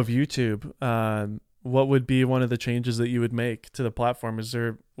CEO of YouTube, what would be one of the changes that you would make to the platform? Is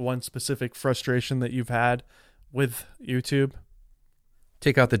there one specific frustration that you've had with YouTube?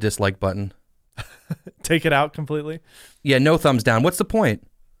 Take out the dislike button. Take it out completely? Yeah, no thumbs down. What's the point?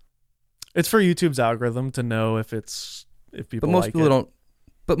 It's for YouTube's algorithm to know if people like it.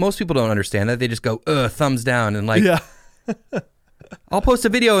 But most people don't understand that. They just go, thumbs down, and like, yeah. I'll post a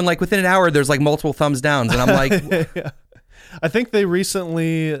video and like within an hour there's like multiple thumbs downs, and I'm like, yeah. I think they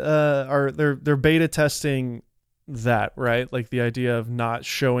recently they're beta testing that, right? Like the idea of not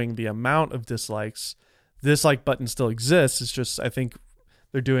showing the amount of dislikes. The dislike button still exists. It's just, I think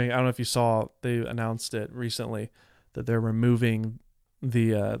they're doing, I don't know if you saw, they announced it recently that they're removing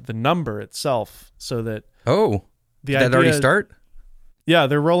the number itself so that did that already start? Yeah,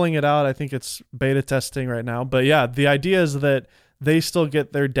 they're rolling it out. I think it's beta testing right now. But yeah, the idea is that they still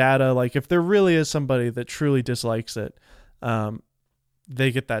get their data. Like if there really is somebody that truly dislikes it,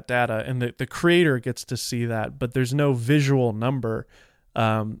 they get that data, and the creator gets to see that, but there's no visual number,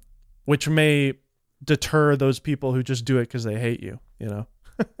 which may deter those people who just do it because they hate you,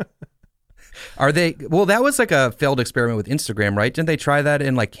 Are they? Well, that was like a failed experiment with Instagram, right? Didn't they try that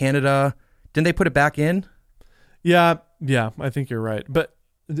in like Canada? Didn't they put it back in? Yeah, I think you're right. But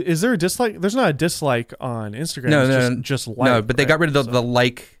is there a dislike? There's not a dislike on Instagram. No, just like. No, but they got rid of the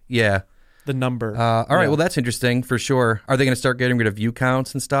like. Yeah. The number. All right. Well, that's interesting for sure. Are they going to start getting rid of view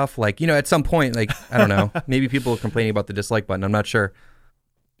counts and stuff? Like, at some point, like, I don't know. Maybe people are complaining about the dislike button. I'm not sure.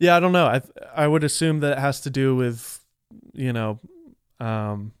 Yeah, I don't know. I would assume that it has to do with,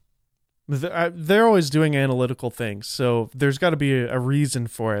 they're always doing analytical things. So there's got to be a reason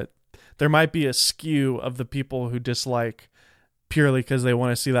for it. There might be a skew of the people who dislike purely because they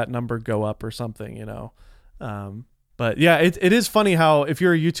want to see that number go up or something, But yeah, it is funny how if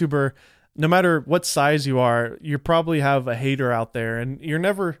you're a YouTuber, no matter what size you are, you probably have a hater out there, and you're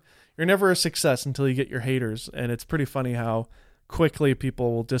never a success until you get your haters. And it's pretty funny how quickly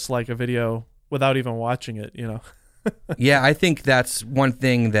people will dislike a video without even watching it, Yeah, I think that's one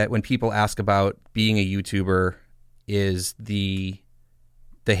thing that when people ask about being a YouTuber is the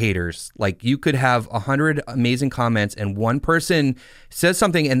haters. Like you could have 100 amazing comments and one person says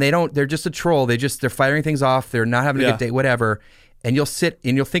something and they're just a troll. They're firing things off. They're not having a good day, whatever. And you'll sit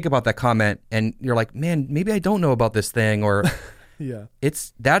and you'll think about that comment and you're like, man, maybe I don't know about this thing, or yeah,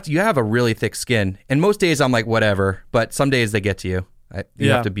 it's that you have a really thick skin. And most days I'm like, whatever, but some days they get to you.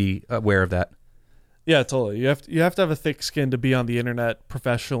 You have to be aware of that. Yeah, totally. You have to have a thick skin to be on the internet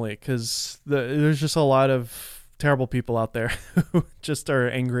professionally, because there's just a lot of terrible people out there who just are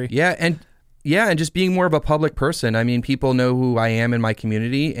angry. Yeah, and just being more of a public person. I mean, people know who I am in my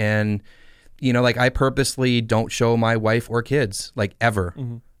community, and like I purposely don't show my wife or kids, like ever.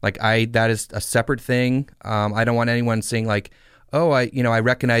 Like that is a separate thing. I don't want anyone saying like, oh, I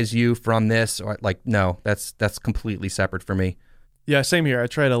recognize you from this, or like, no, that's completely separate for me. Yeah, same here. I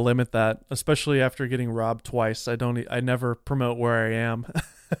try to limit that, especially after getting robbed twice. I never promote where I am.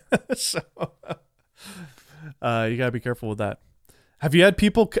 So you gotta be careful with that. Have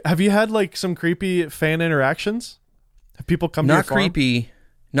you had like some creepy fan interactions? Have people come to your farm?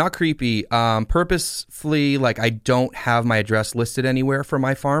 Not creepy. Purposefully, like I don't have my address listed anywhere for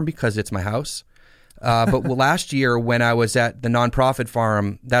my farm because it's my house. But last year when I was at the nonprofit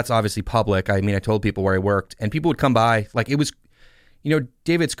farm, that's obviously public. I mean, I told people where I worked, and people would come by. Like it was,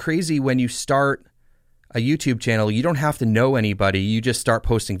 David, it's crazy when you start a YouTube channel. You don't have to know anybody. You just start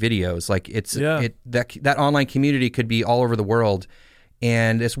posting videos. Like that online community could be all over the world.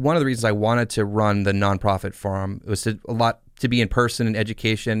 And it's one of the reasons I wanted to run the nonprofit farm. It was to be in person and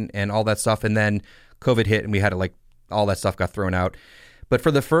education and all that stuff. And then COVID hit and we had to all that stuff got thrown out. But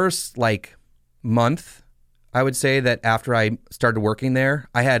for the first month, I would say that after I started working there,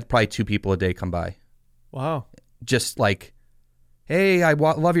 I had probably 2 people a day come by. Wow. Just like, hey, I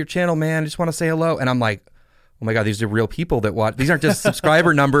love your channel, man. I just want to say hello. And I'm like, oh my God, these are real people that watch. These aren't just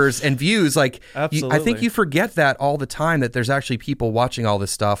subscriber numbers and views. Absolutely. I think you forget that all the time, that there's actually people watching all this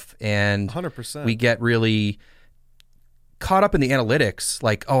stuff. And 100%. We get really caught up in the analytics.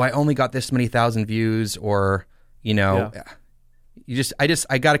 Like, oh, I only got this many thousand views, or, I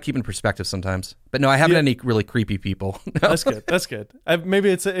got to keep in perspective sometimes. But no, I haven't had any really creepy people. No. That's good.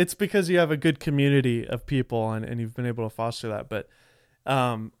 Maybe it's because you have a good community of people and you've been able to foster that. But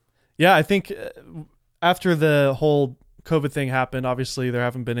I think after the whole COVID thing happened, obviously there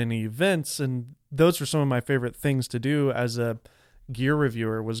haven't been any events, and those were some of my favorite things to do as a gear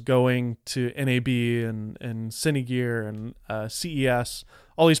reviewer, was going to NAB and Cinegear and CES,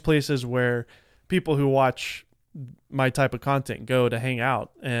 all these places where people who watch my type of content go to hang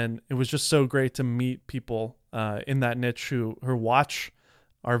out. And it was just so great to meet people in that niche who watch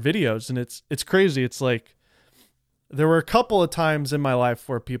our videos. And it's crazy. It's like there were a couple of times in my life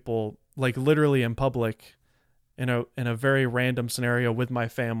where people, like literally in public, in a very random scenario with my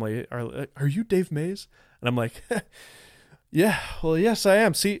family, are you Dave Mays? And I'm like, yeah, well, yes, I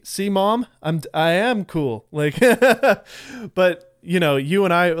am. See, Mom, I am cool. Like, but you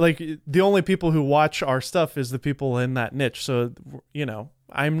and I, like, the only people who watch our stuff is the people in that niche. So,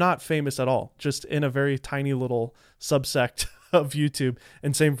 I'm not famous at all, just in a very tiny little subsect of YouTube,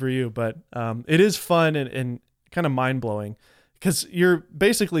 and same for you. But it is fun and kind of mind blowing, because you're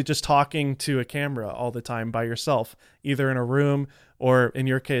basically just talking to a camera all the time by yourself, either in a room or, in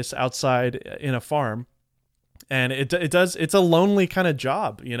your case, outside in a farm. And it's a lonely kind of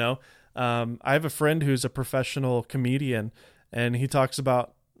job, I have a friend who's a professional comedian, and he talks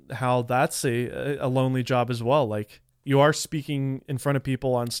about how that's a lonely job as well. Like, you are speaking in front of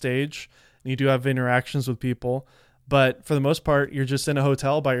people on stage, and you do have interactions with people, but for the most part, you're just in a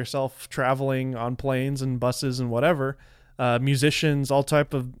hotel by yourself, traveling on planes and buses and whatever. Musicians, all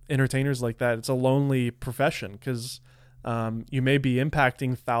type of entertainers like that. It's a lonely profession, because you may be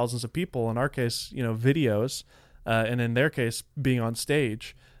impacting thousands of people. In our case, videos, and in their case, being on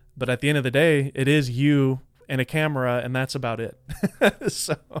stage. But at the end of the day, it is you and a camera, and that's about it.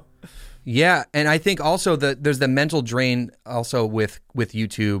 So, yeah, and I think also that there's the mental drain also with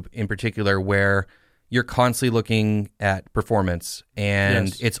YouTube in particular, where you're constantly looking at performance,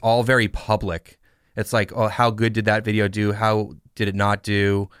 and It's all very public. It's like, oh, how good did that video do? How did it not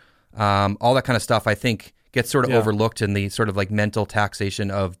do? All that kind of stuff, I think, gets sort of overlooked in the sort of like mental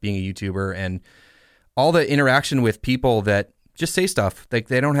taxation of being a YouTuber, and all the interaction with people that just say stuff. Like,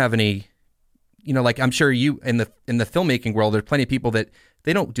 they don't have any, like, I'm sure you in the filmmaking world, there's plenty of people that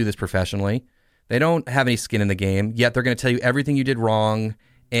they don't do this professionally. They don't have any skin in the game, yet they're going to tell you everything you did wrong.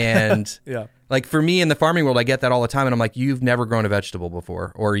 And like, for me in the farming world, I get that all the time, and I'm like, you've never grown a vegetable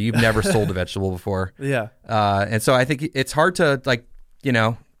before, or you've never sold a vegetable before. Yeah. And so I think it's hard to, like,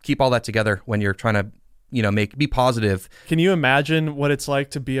 keep all that together when you're trying to, be positive. Can you imagine what it's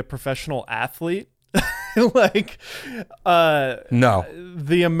like to be a professional athlete? No.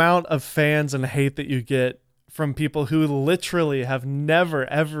 The amount of fans and hate that you get from people who literally have never,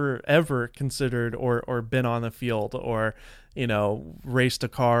 ever, ever considered or been on the field, or, raced a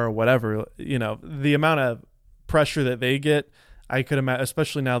car or whatever. The amount of pressure that they get, I could imagine,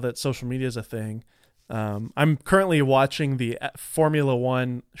 especially now that social media is a thing. I'm currently watching the Formula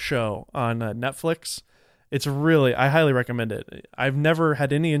One show on Netflix. It's I highly recommend it. I've never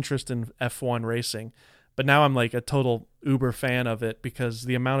had any interest in F1 racing, but now I'm like a total uber fan of it, because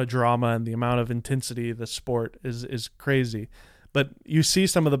the amount of drama and the amount of intensity of the sport is crazy. But you see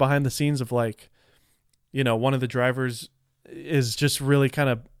some of the behind the scenes of like, one of the drivers is just really kind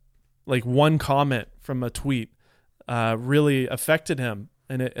of like one comment from a tweet really affected him.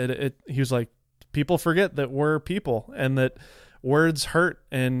 And he was like, people forget that we're people and that words hurt.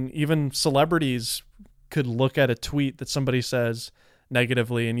 And even celebrities could look at a tweet that somebody says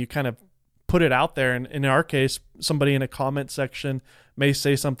negatively and you kind of put it out there. And in our case, somebody in a comment section may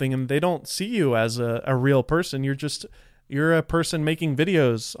say something and they don't see you as a real person. You're a person making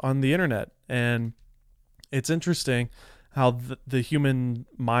videos on the internet. And it's interesting how the human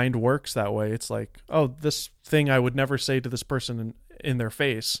mind works that way. It's like, oh, this thing I would never say to this person in their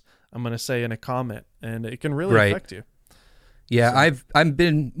face, I'm going to say in a comment, and it can really affect you. Yeah, so. I've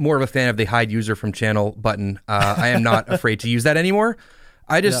been more of a fan of the hide user from channel button. I am not afraid to use that anymore.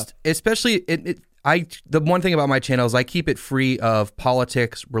 I just, especially the one thing about my channel is I keep it free of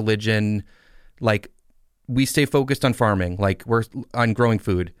politics, religion. Like, we stay focused on farming, like we're on growing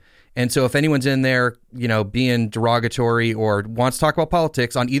food. And so if anyone's in there, being derogatory or wants to talk about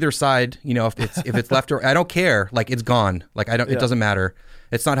politics on either side, if it's left or I don't care, like it's gone. Like it doesn't matter.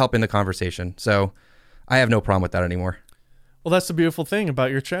 It's not helping the conversation. So I have no problem with that anymore. Well, that's the beautiful thing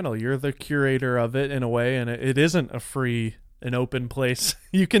about your channel. You're the curator of it in a way, and it isn't a free and open place.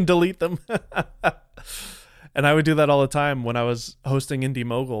 You can delete them. And I would do that all the time when I was hosting Indie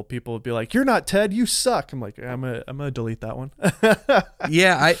Mogul. People would be like, "You're not Ted, you suck." I'm like, I'm gonna delete that one.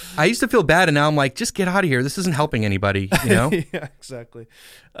 Yeah, I used to feel bad, and now I'm like, just get out of here. This isn't helping anybody, Yeah, exactly.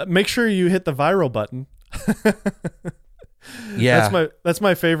 Make sure you hit the viral button. Yeah, that's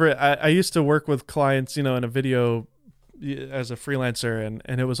my favorite. I used to work with clients, in a video as a freelancer,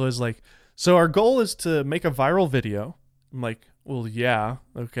 and it was always like, so our goal is to make a viral video. I'm like, well, yeah,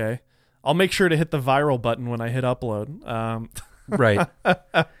 okay. I'll make sure to hit the viral button when I hit upload. Right.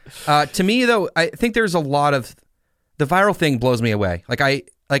 To me, though, I think there's a lot of the viral thing blows me away.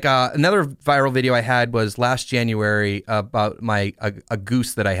 Another viral video I had was last January about a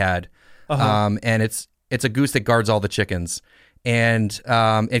goose that I had, and it's a goose that guards all the chickens, and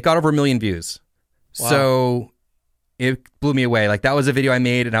it got over 1 million views. Wow. So it blew me away. Like, that was a video I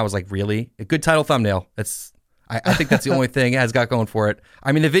made, and I was like, really? A good title thumbnail. I think that's the only thing it has got going for it.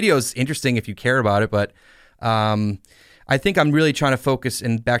 I mean, the video is interesting if you care about it, but I think I'm really trying to focus,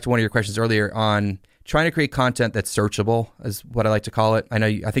 and back to one of your questions earlier, on trying to create content that's searchable, is what I like to call it. I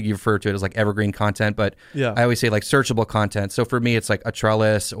think you refer to it as like evergreen content, but I always say like searchable content. So for me, it's like a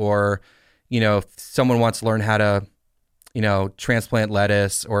trellis, or, if someone wants to learn how to, transplant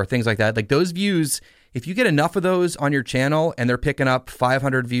lettuce or things like that. Like, those views, if you get enough of those on your channel and they're picking up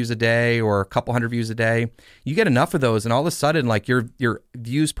 500 views a day or a couple hundred views a day, you get enough of those, and all of a sudden, like, your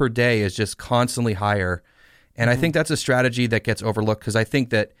views per day is just constantly higher. And I think that's a strategy that gets overlooked, because I think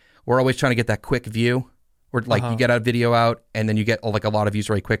that we're always trying to get that quick view, where like you get a video out and then you get like a lot of views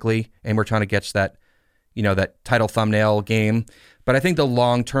very quickly, and we're trying to catch that, that title thumbnail game. But I think the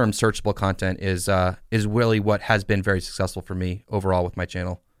long-term searchable content is really what has been very successful for me overall with my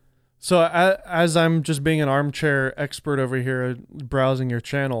channel. So as I'm just being an armchair expert over here browsing your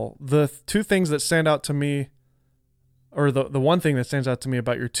channel, the two things that stand out to me, or the one thing that stands out to me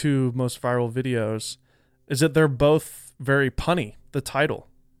about your two most viral videos, is that they're both very punny, the title.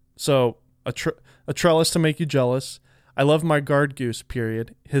 So a trellis to make you jealous. I love my guard goose,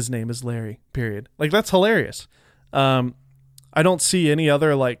 period. His name is Larry, period. Like, that's hilarious. I don't see any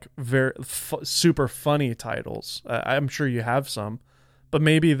other like very super funny titles. I'm sure you have some. But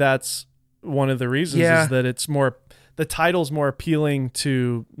maybe that's one of the reasons is that the title's more appealing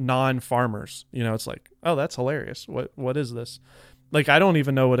to non-farmers. It's like, oh, that's hilarious. What is this? Like, I don't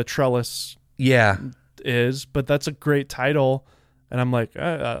even know what a trellis is, but that's a great title. And I'm like,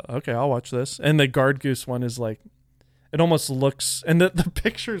 okay, I'll watch this. And the guard goose one is like, it almost looks, and the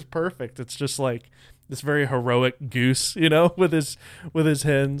picture is perfect. It's just like this very heroic goose, with his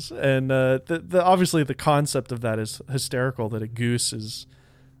hens, and obviously the concept of that is hysterical. That a goose is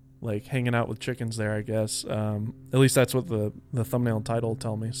like hanging out with chickens there, I guess. At least that's what the thumbnail and title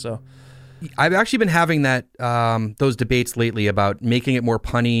tell me. So I've actually been having those debates lately about making it more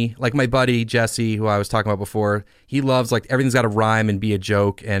punny. Like, my buddy Jesse, who I was talking about before, he loves like everything's got to rhyme and be a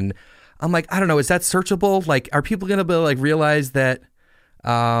joke, and I'm like, I don't know, is that searchable? Like, are people gonna be like realize that?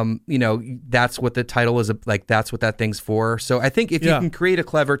 That's what the title is, like, that's what that thing's for. So I think if you can create a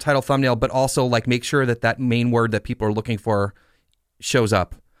clever title thumbnail, but also like make sure that main word that people are looking for shows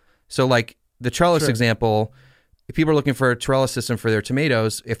up. So like the trellis example, if people are looking for a trellis system for their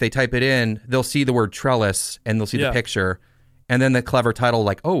tomatoes, if they type it in, they'll see the word trellis and they'll see the picture, and then the clever title,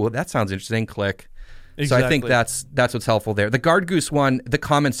 like, oh, well, that sounds interesting, click. Exactly. So I think that's what's helpful there. The guard goose one, the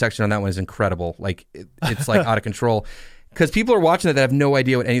comment section on that one is incredible. Like, it's like out of control. Because people are watching that have no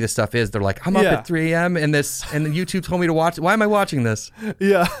idea what any of this stuff is. They're like, I'm up at 3 a.m. and then YouTube told me to watch. Why am I watching this?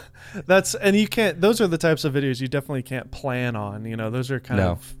 Yeah, and you can't. Those are the types of videos you definitely can't plan on. Those are kind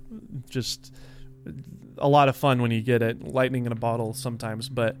of just a lot of fun when you get it, lightning in a bottle sometimes.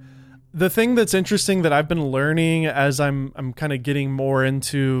 But the thing that's interesting that I've been learning as I'm kind of getting more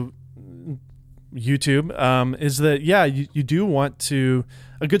into YouTube is that you do want to.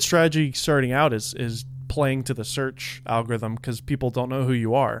 A good strategy starting out is playing to the search algorithm, because people don't know who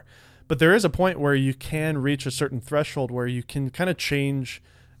you are. But there is a point where you can reach a certain threshold where you can kind of change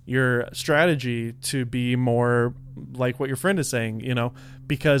your strategy to be more like what your friend is saying,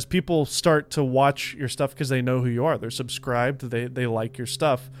 because people start to watch your stuff because they know who you are. They're subscribed. They like your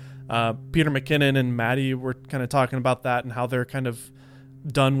stuff. Peter McKinnon and Maddie were kind of talking about that and how they're kind of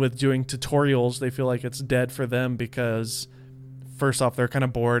done with doing tutorials. They feel like it's dead for them because first off, they're kind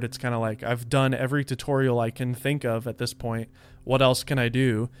of bored. It's kind of like, I've done every tutorial I can think of at this point. What else can I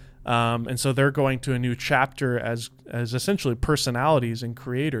do? And so they're going to a new chapter as essentially personalities and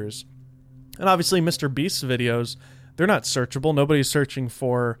creators. And obviously Mr. Beast's videos, they're not searchable. Nobody's searching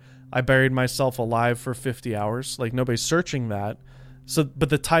for, I buried myself alive for 50 hours. Like, nobody's searching that. So, but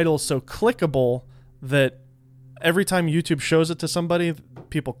the title is so clickable that every time YouTube shows it to somebody,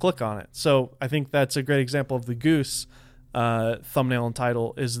 people click on it. So I think that's a great example of the Goose thumbnail and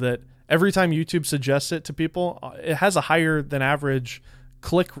title, is that every time YouTube suggests it to people, it has a higher than average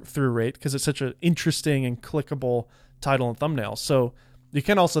click-through rate because it's such an interesting and clickable title and thumbnail. So you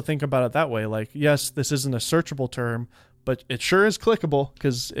can also think about it that way. Like, yes, this isn't a searchable term, but it sure is clickable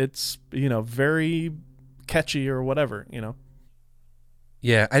because it's, very catchy or whatever,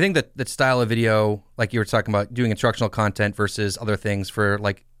 Yeah, I think that style of video, like you were talking about, doing instructional content versus other things for,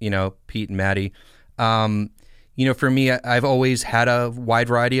 like, Pete and Maddie. For me, I've always had a wide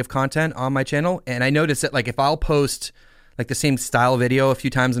variety of content on my channel. And I noticed that, like, if I'll post like the same style video a few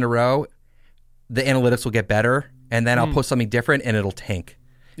times in a row, the analytics will get better. And then I'll post something different and it'll tank.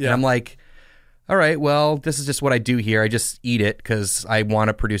 Yeah. And I'm like, all right, well, this is just what I do here. I just eat it because I want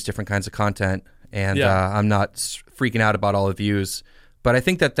to produce different kinds of content. And I'm not freaking out about all the views. But I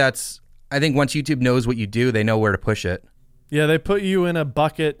think I think once YouTube knows what you do, they know where to push it. Yeah, they put you in a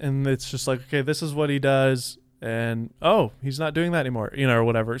bucket and it's just like, okay, this is what he does. And, he's not doing that anymore, or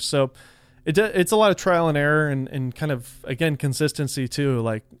whatever. So it's a lot of trial and error and kind of, again, consistency too.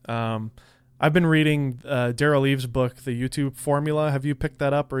 Like, I've been reading Daryl Eves' book, The YouTube Formula. Have you picked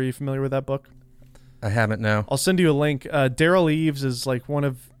that up? Or are you familiar with that book? I haven't, no. I'll send you a link. Daryl Eves is like one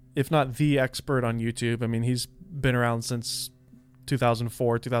of, if not the expert on YouTube. I mean, he's been around since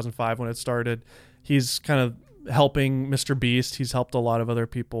 2004, 2005 when it started. He's kind of helping Mr. Beast. He's helped a lot of other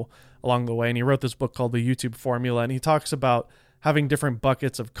people along the way. And he wrote this book called The YouTube Formula. And he talks about having different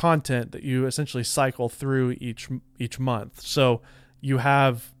buckets of content that you essentially cycle through each month. So you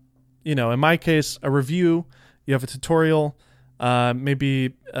have, in my case, a review, you have a tutorial,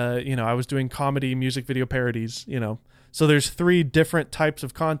 maybe, I was doing comedy music video parodies, So there's 3 different types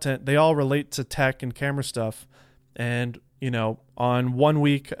of content. They all relate to tech and camera stuff. And, on one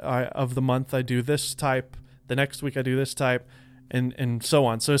week of the month, I do this type. The next week I do this type, and so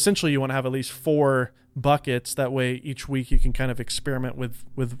on. So essentially you want to have at least 4 buckets. That way each week you can kind of experiment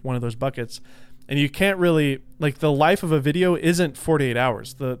with one of those buckets. And you can't really, like, the life of a video isn't 48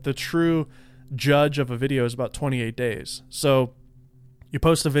 hours. The true judge of a video is about 28 days. So you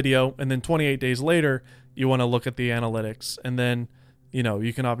post a video and then 28 days later you want to look at the analytics, and then,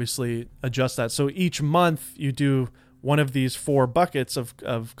 you can obviously adjust that. So each month you do one of these 4 buckets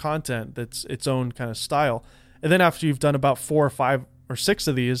of content that's its own kind of style. And then after you've done about 4 or 5 or 6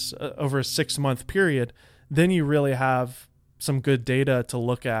 of these over a 6-month period, then you really have some good data to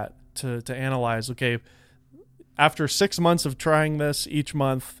look at, to analyze. Okay, after 6 months of trying this each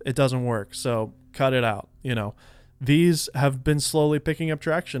month, it doesn't work. So cut it out. These have been slowly picking up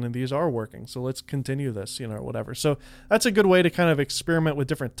traction and these are working. So let's continue this, or whatever. So that's a good way to kind of experiment with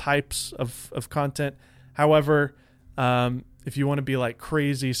different types of content. However, if you want to be like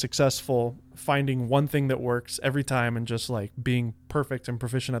crazy successful, finding one thing that works every time and just like being perfect and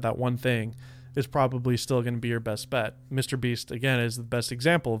proficient at that one thing is probably still going to be your best bet. Mr. Beast, again, is the best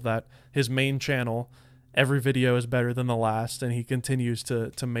example of that. His main channel, every video is better than the last, and he continues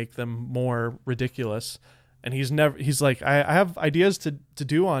to make them more ridiculous. And he's like, I have ideas to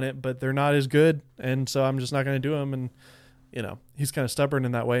do on it, but they're not as good, and so I'm just not going to do them. And he's kind of stubborn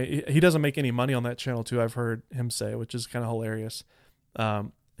in that way. He doesn't make any money on that channel too, I've heard him say, which is kind of hilarious.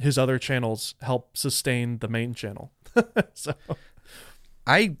 His other channels help sustain the main channel. So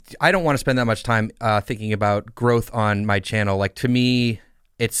I don't want to spend that much time thinking about growth on my channel. Like, to me,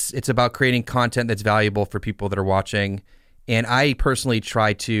 it's about creating content that's valuable for people that are watching. And I personally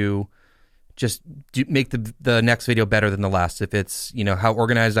try to just make the next video better than the last. If it's, how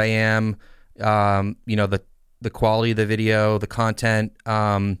organized I am, the quality of the video, the content.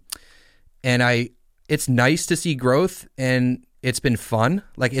 And it's nice to see growth, and it's been fun.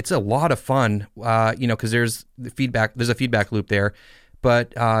 Like, it's a lot of fun, because there's a feedback loop there.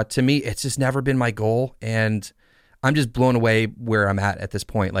 But to me, it's just never been my goal. And I'm just blown away where I'm at this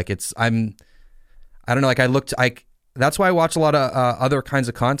point. Like, I don't know, like that's why I watch a lot of other kinds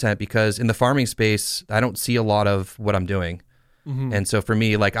of content, because in the farming space, I don't see a lot of what I'm doing. Mm-hmm. And so for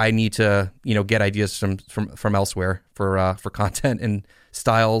me, like, I need to, get ideas from elsewhere for content and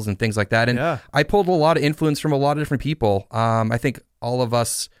styles and things like that. And I pulled a lot of influence from a lot of different people. I think all of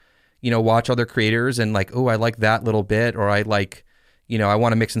us, watch other creators and like, oh, I like that little bit, or I like, I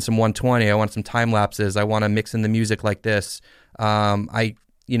want to mix in some 120. I want some time lapses. I want to mix in the music like this.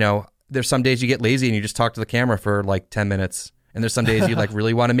 There's some days you get lazy and you just talk to the camera for like 10 minutes. And there's some days you like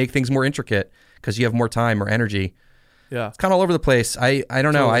really want to make things more intricate because you have more time or energy. Yeah. It's kind of all over the place. I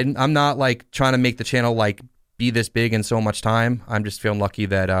don't know. I'm not like trying to make the channel like be this big in so much time. I'm just feeling lucky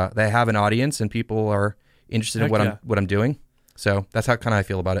that they have an audience and people are interested in what I'm doing. So that's how I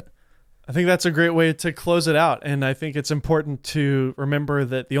feel about it. I think that's a great way to close it out. And I think it's important to remember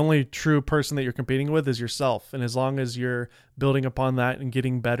that the only true person that you're competing with is yourself. And as long as you're building upon that and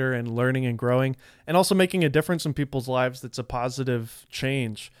getting better and learning and growing and also making a difference in people's lives, that's a positive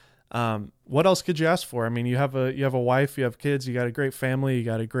change. What else could you ask for? I mean, you have a wife, you have kids, you got a great family, you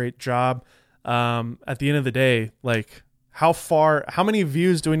got a great job. At the end of the day, like, how many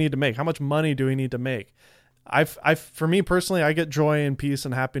views do we need to make? How much money do we need to make? For me personally, I get joy and peace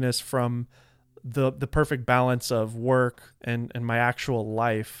and happiness from the perfect balance of work and my actual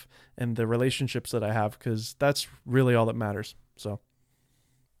life and the relationships that I have, because that's really all that matters. So.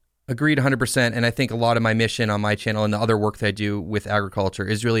 Agreed 100%. And I think a lot of my mission on my channel and the other work that I do with agriculture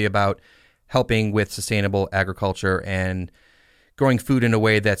is really about helping with sustainable agriculture and growing food in a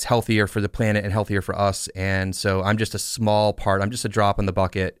way that's healthier for the planet and healthier for us. And so I'm just a small part. I'm just a drop in the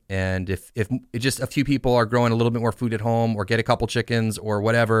bucket. And if just a few people are growing a little bit more food at home or get a couple chickens or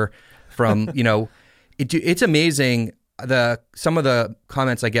whatever from, it's amazing. Some of the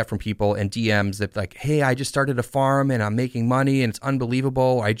comments I get from people and DMs that like, hey, I just started a farm and I'm making money and it's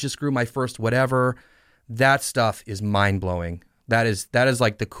unbelievable. I just grew my first whatever. That stuff is mind blowing. That is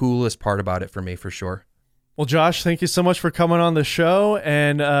like the coolest part about it for me, for sure. Well, Josh, thank you so much for coming on the show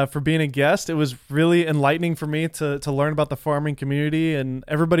and for being a guest. It was really enlightening for me to learn about the farming community. And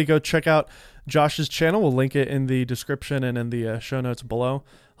everybody go check out Josh's channel. We'll link it in the description and in the show notes below.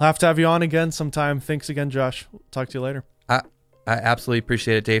 I'll have to have you on again sometime. Thanks again, Josh. Talk to you later. I absolutely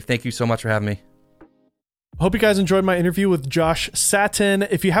appreciate it, Dave. Thank you so much for having me. Hope you guys enjoyed my interview with Josh Satin.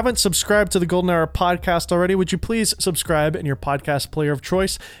 If you haven't subscribed to the Golden Hour podcast already, would you please subscribe in your podcast player of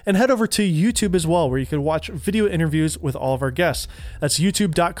choice and head over to YouTube as well, where you can watch video interviews with all of our guests. That's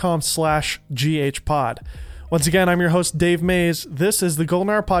youtube.com/GHpod. Once again, I'm your host, Dave Mays. This is the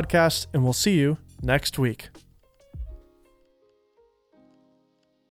Golden Hour podcast, and we'll see you next week.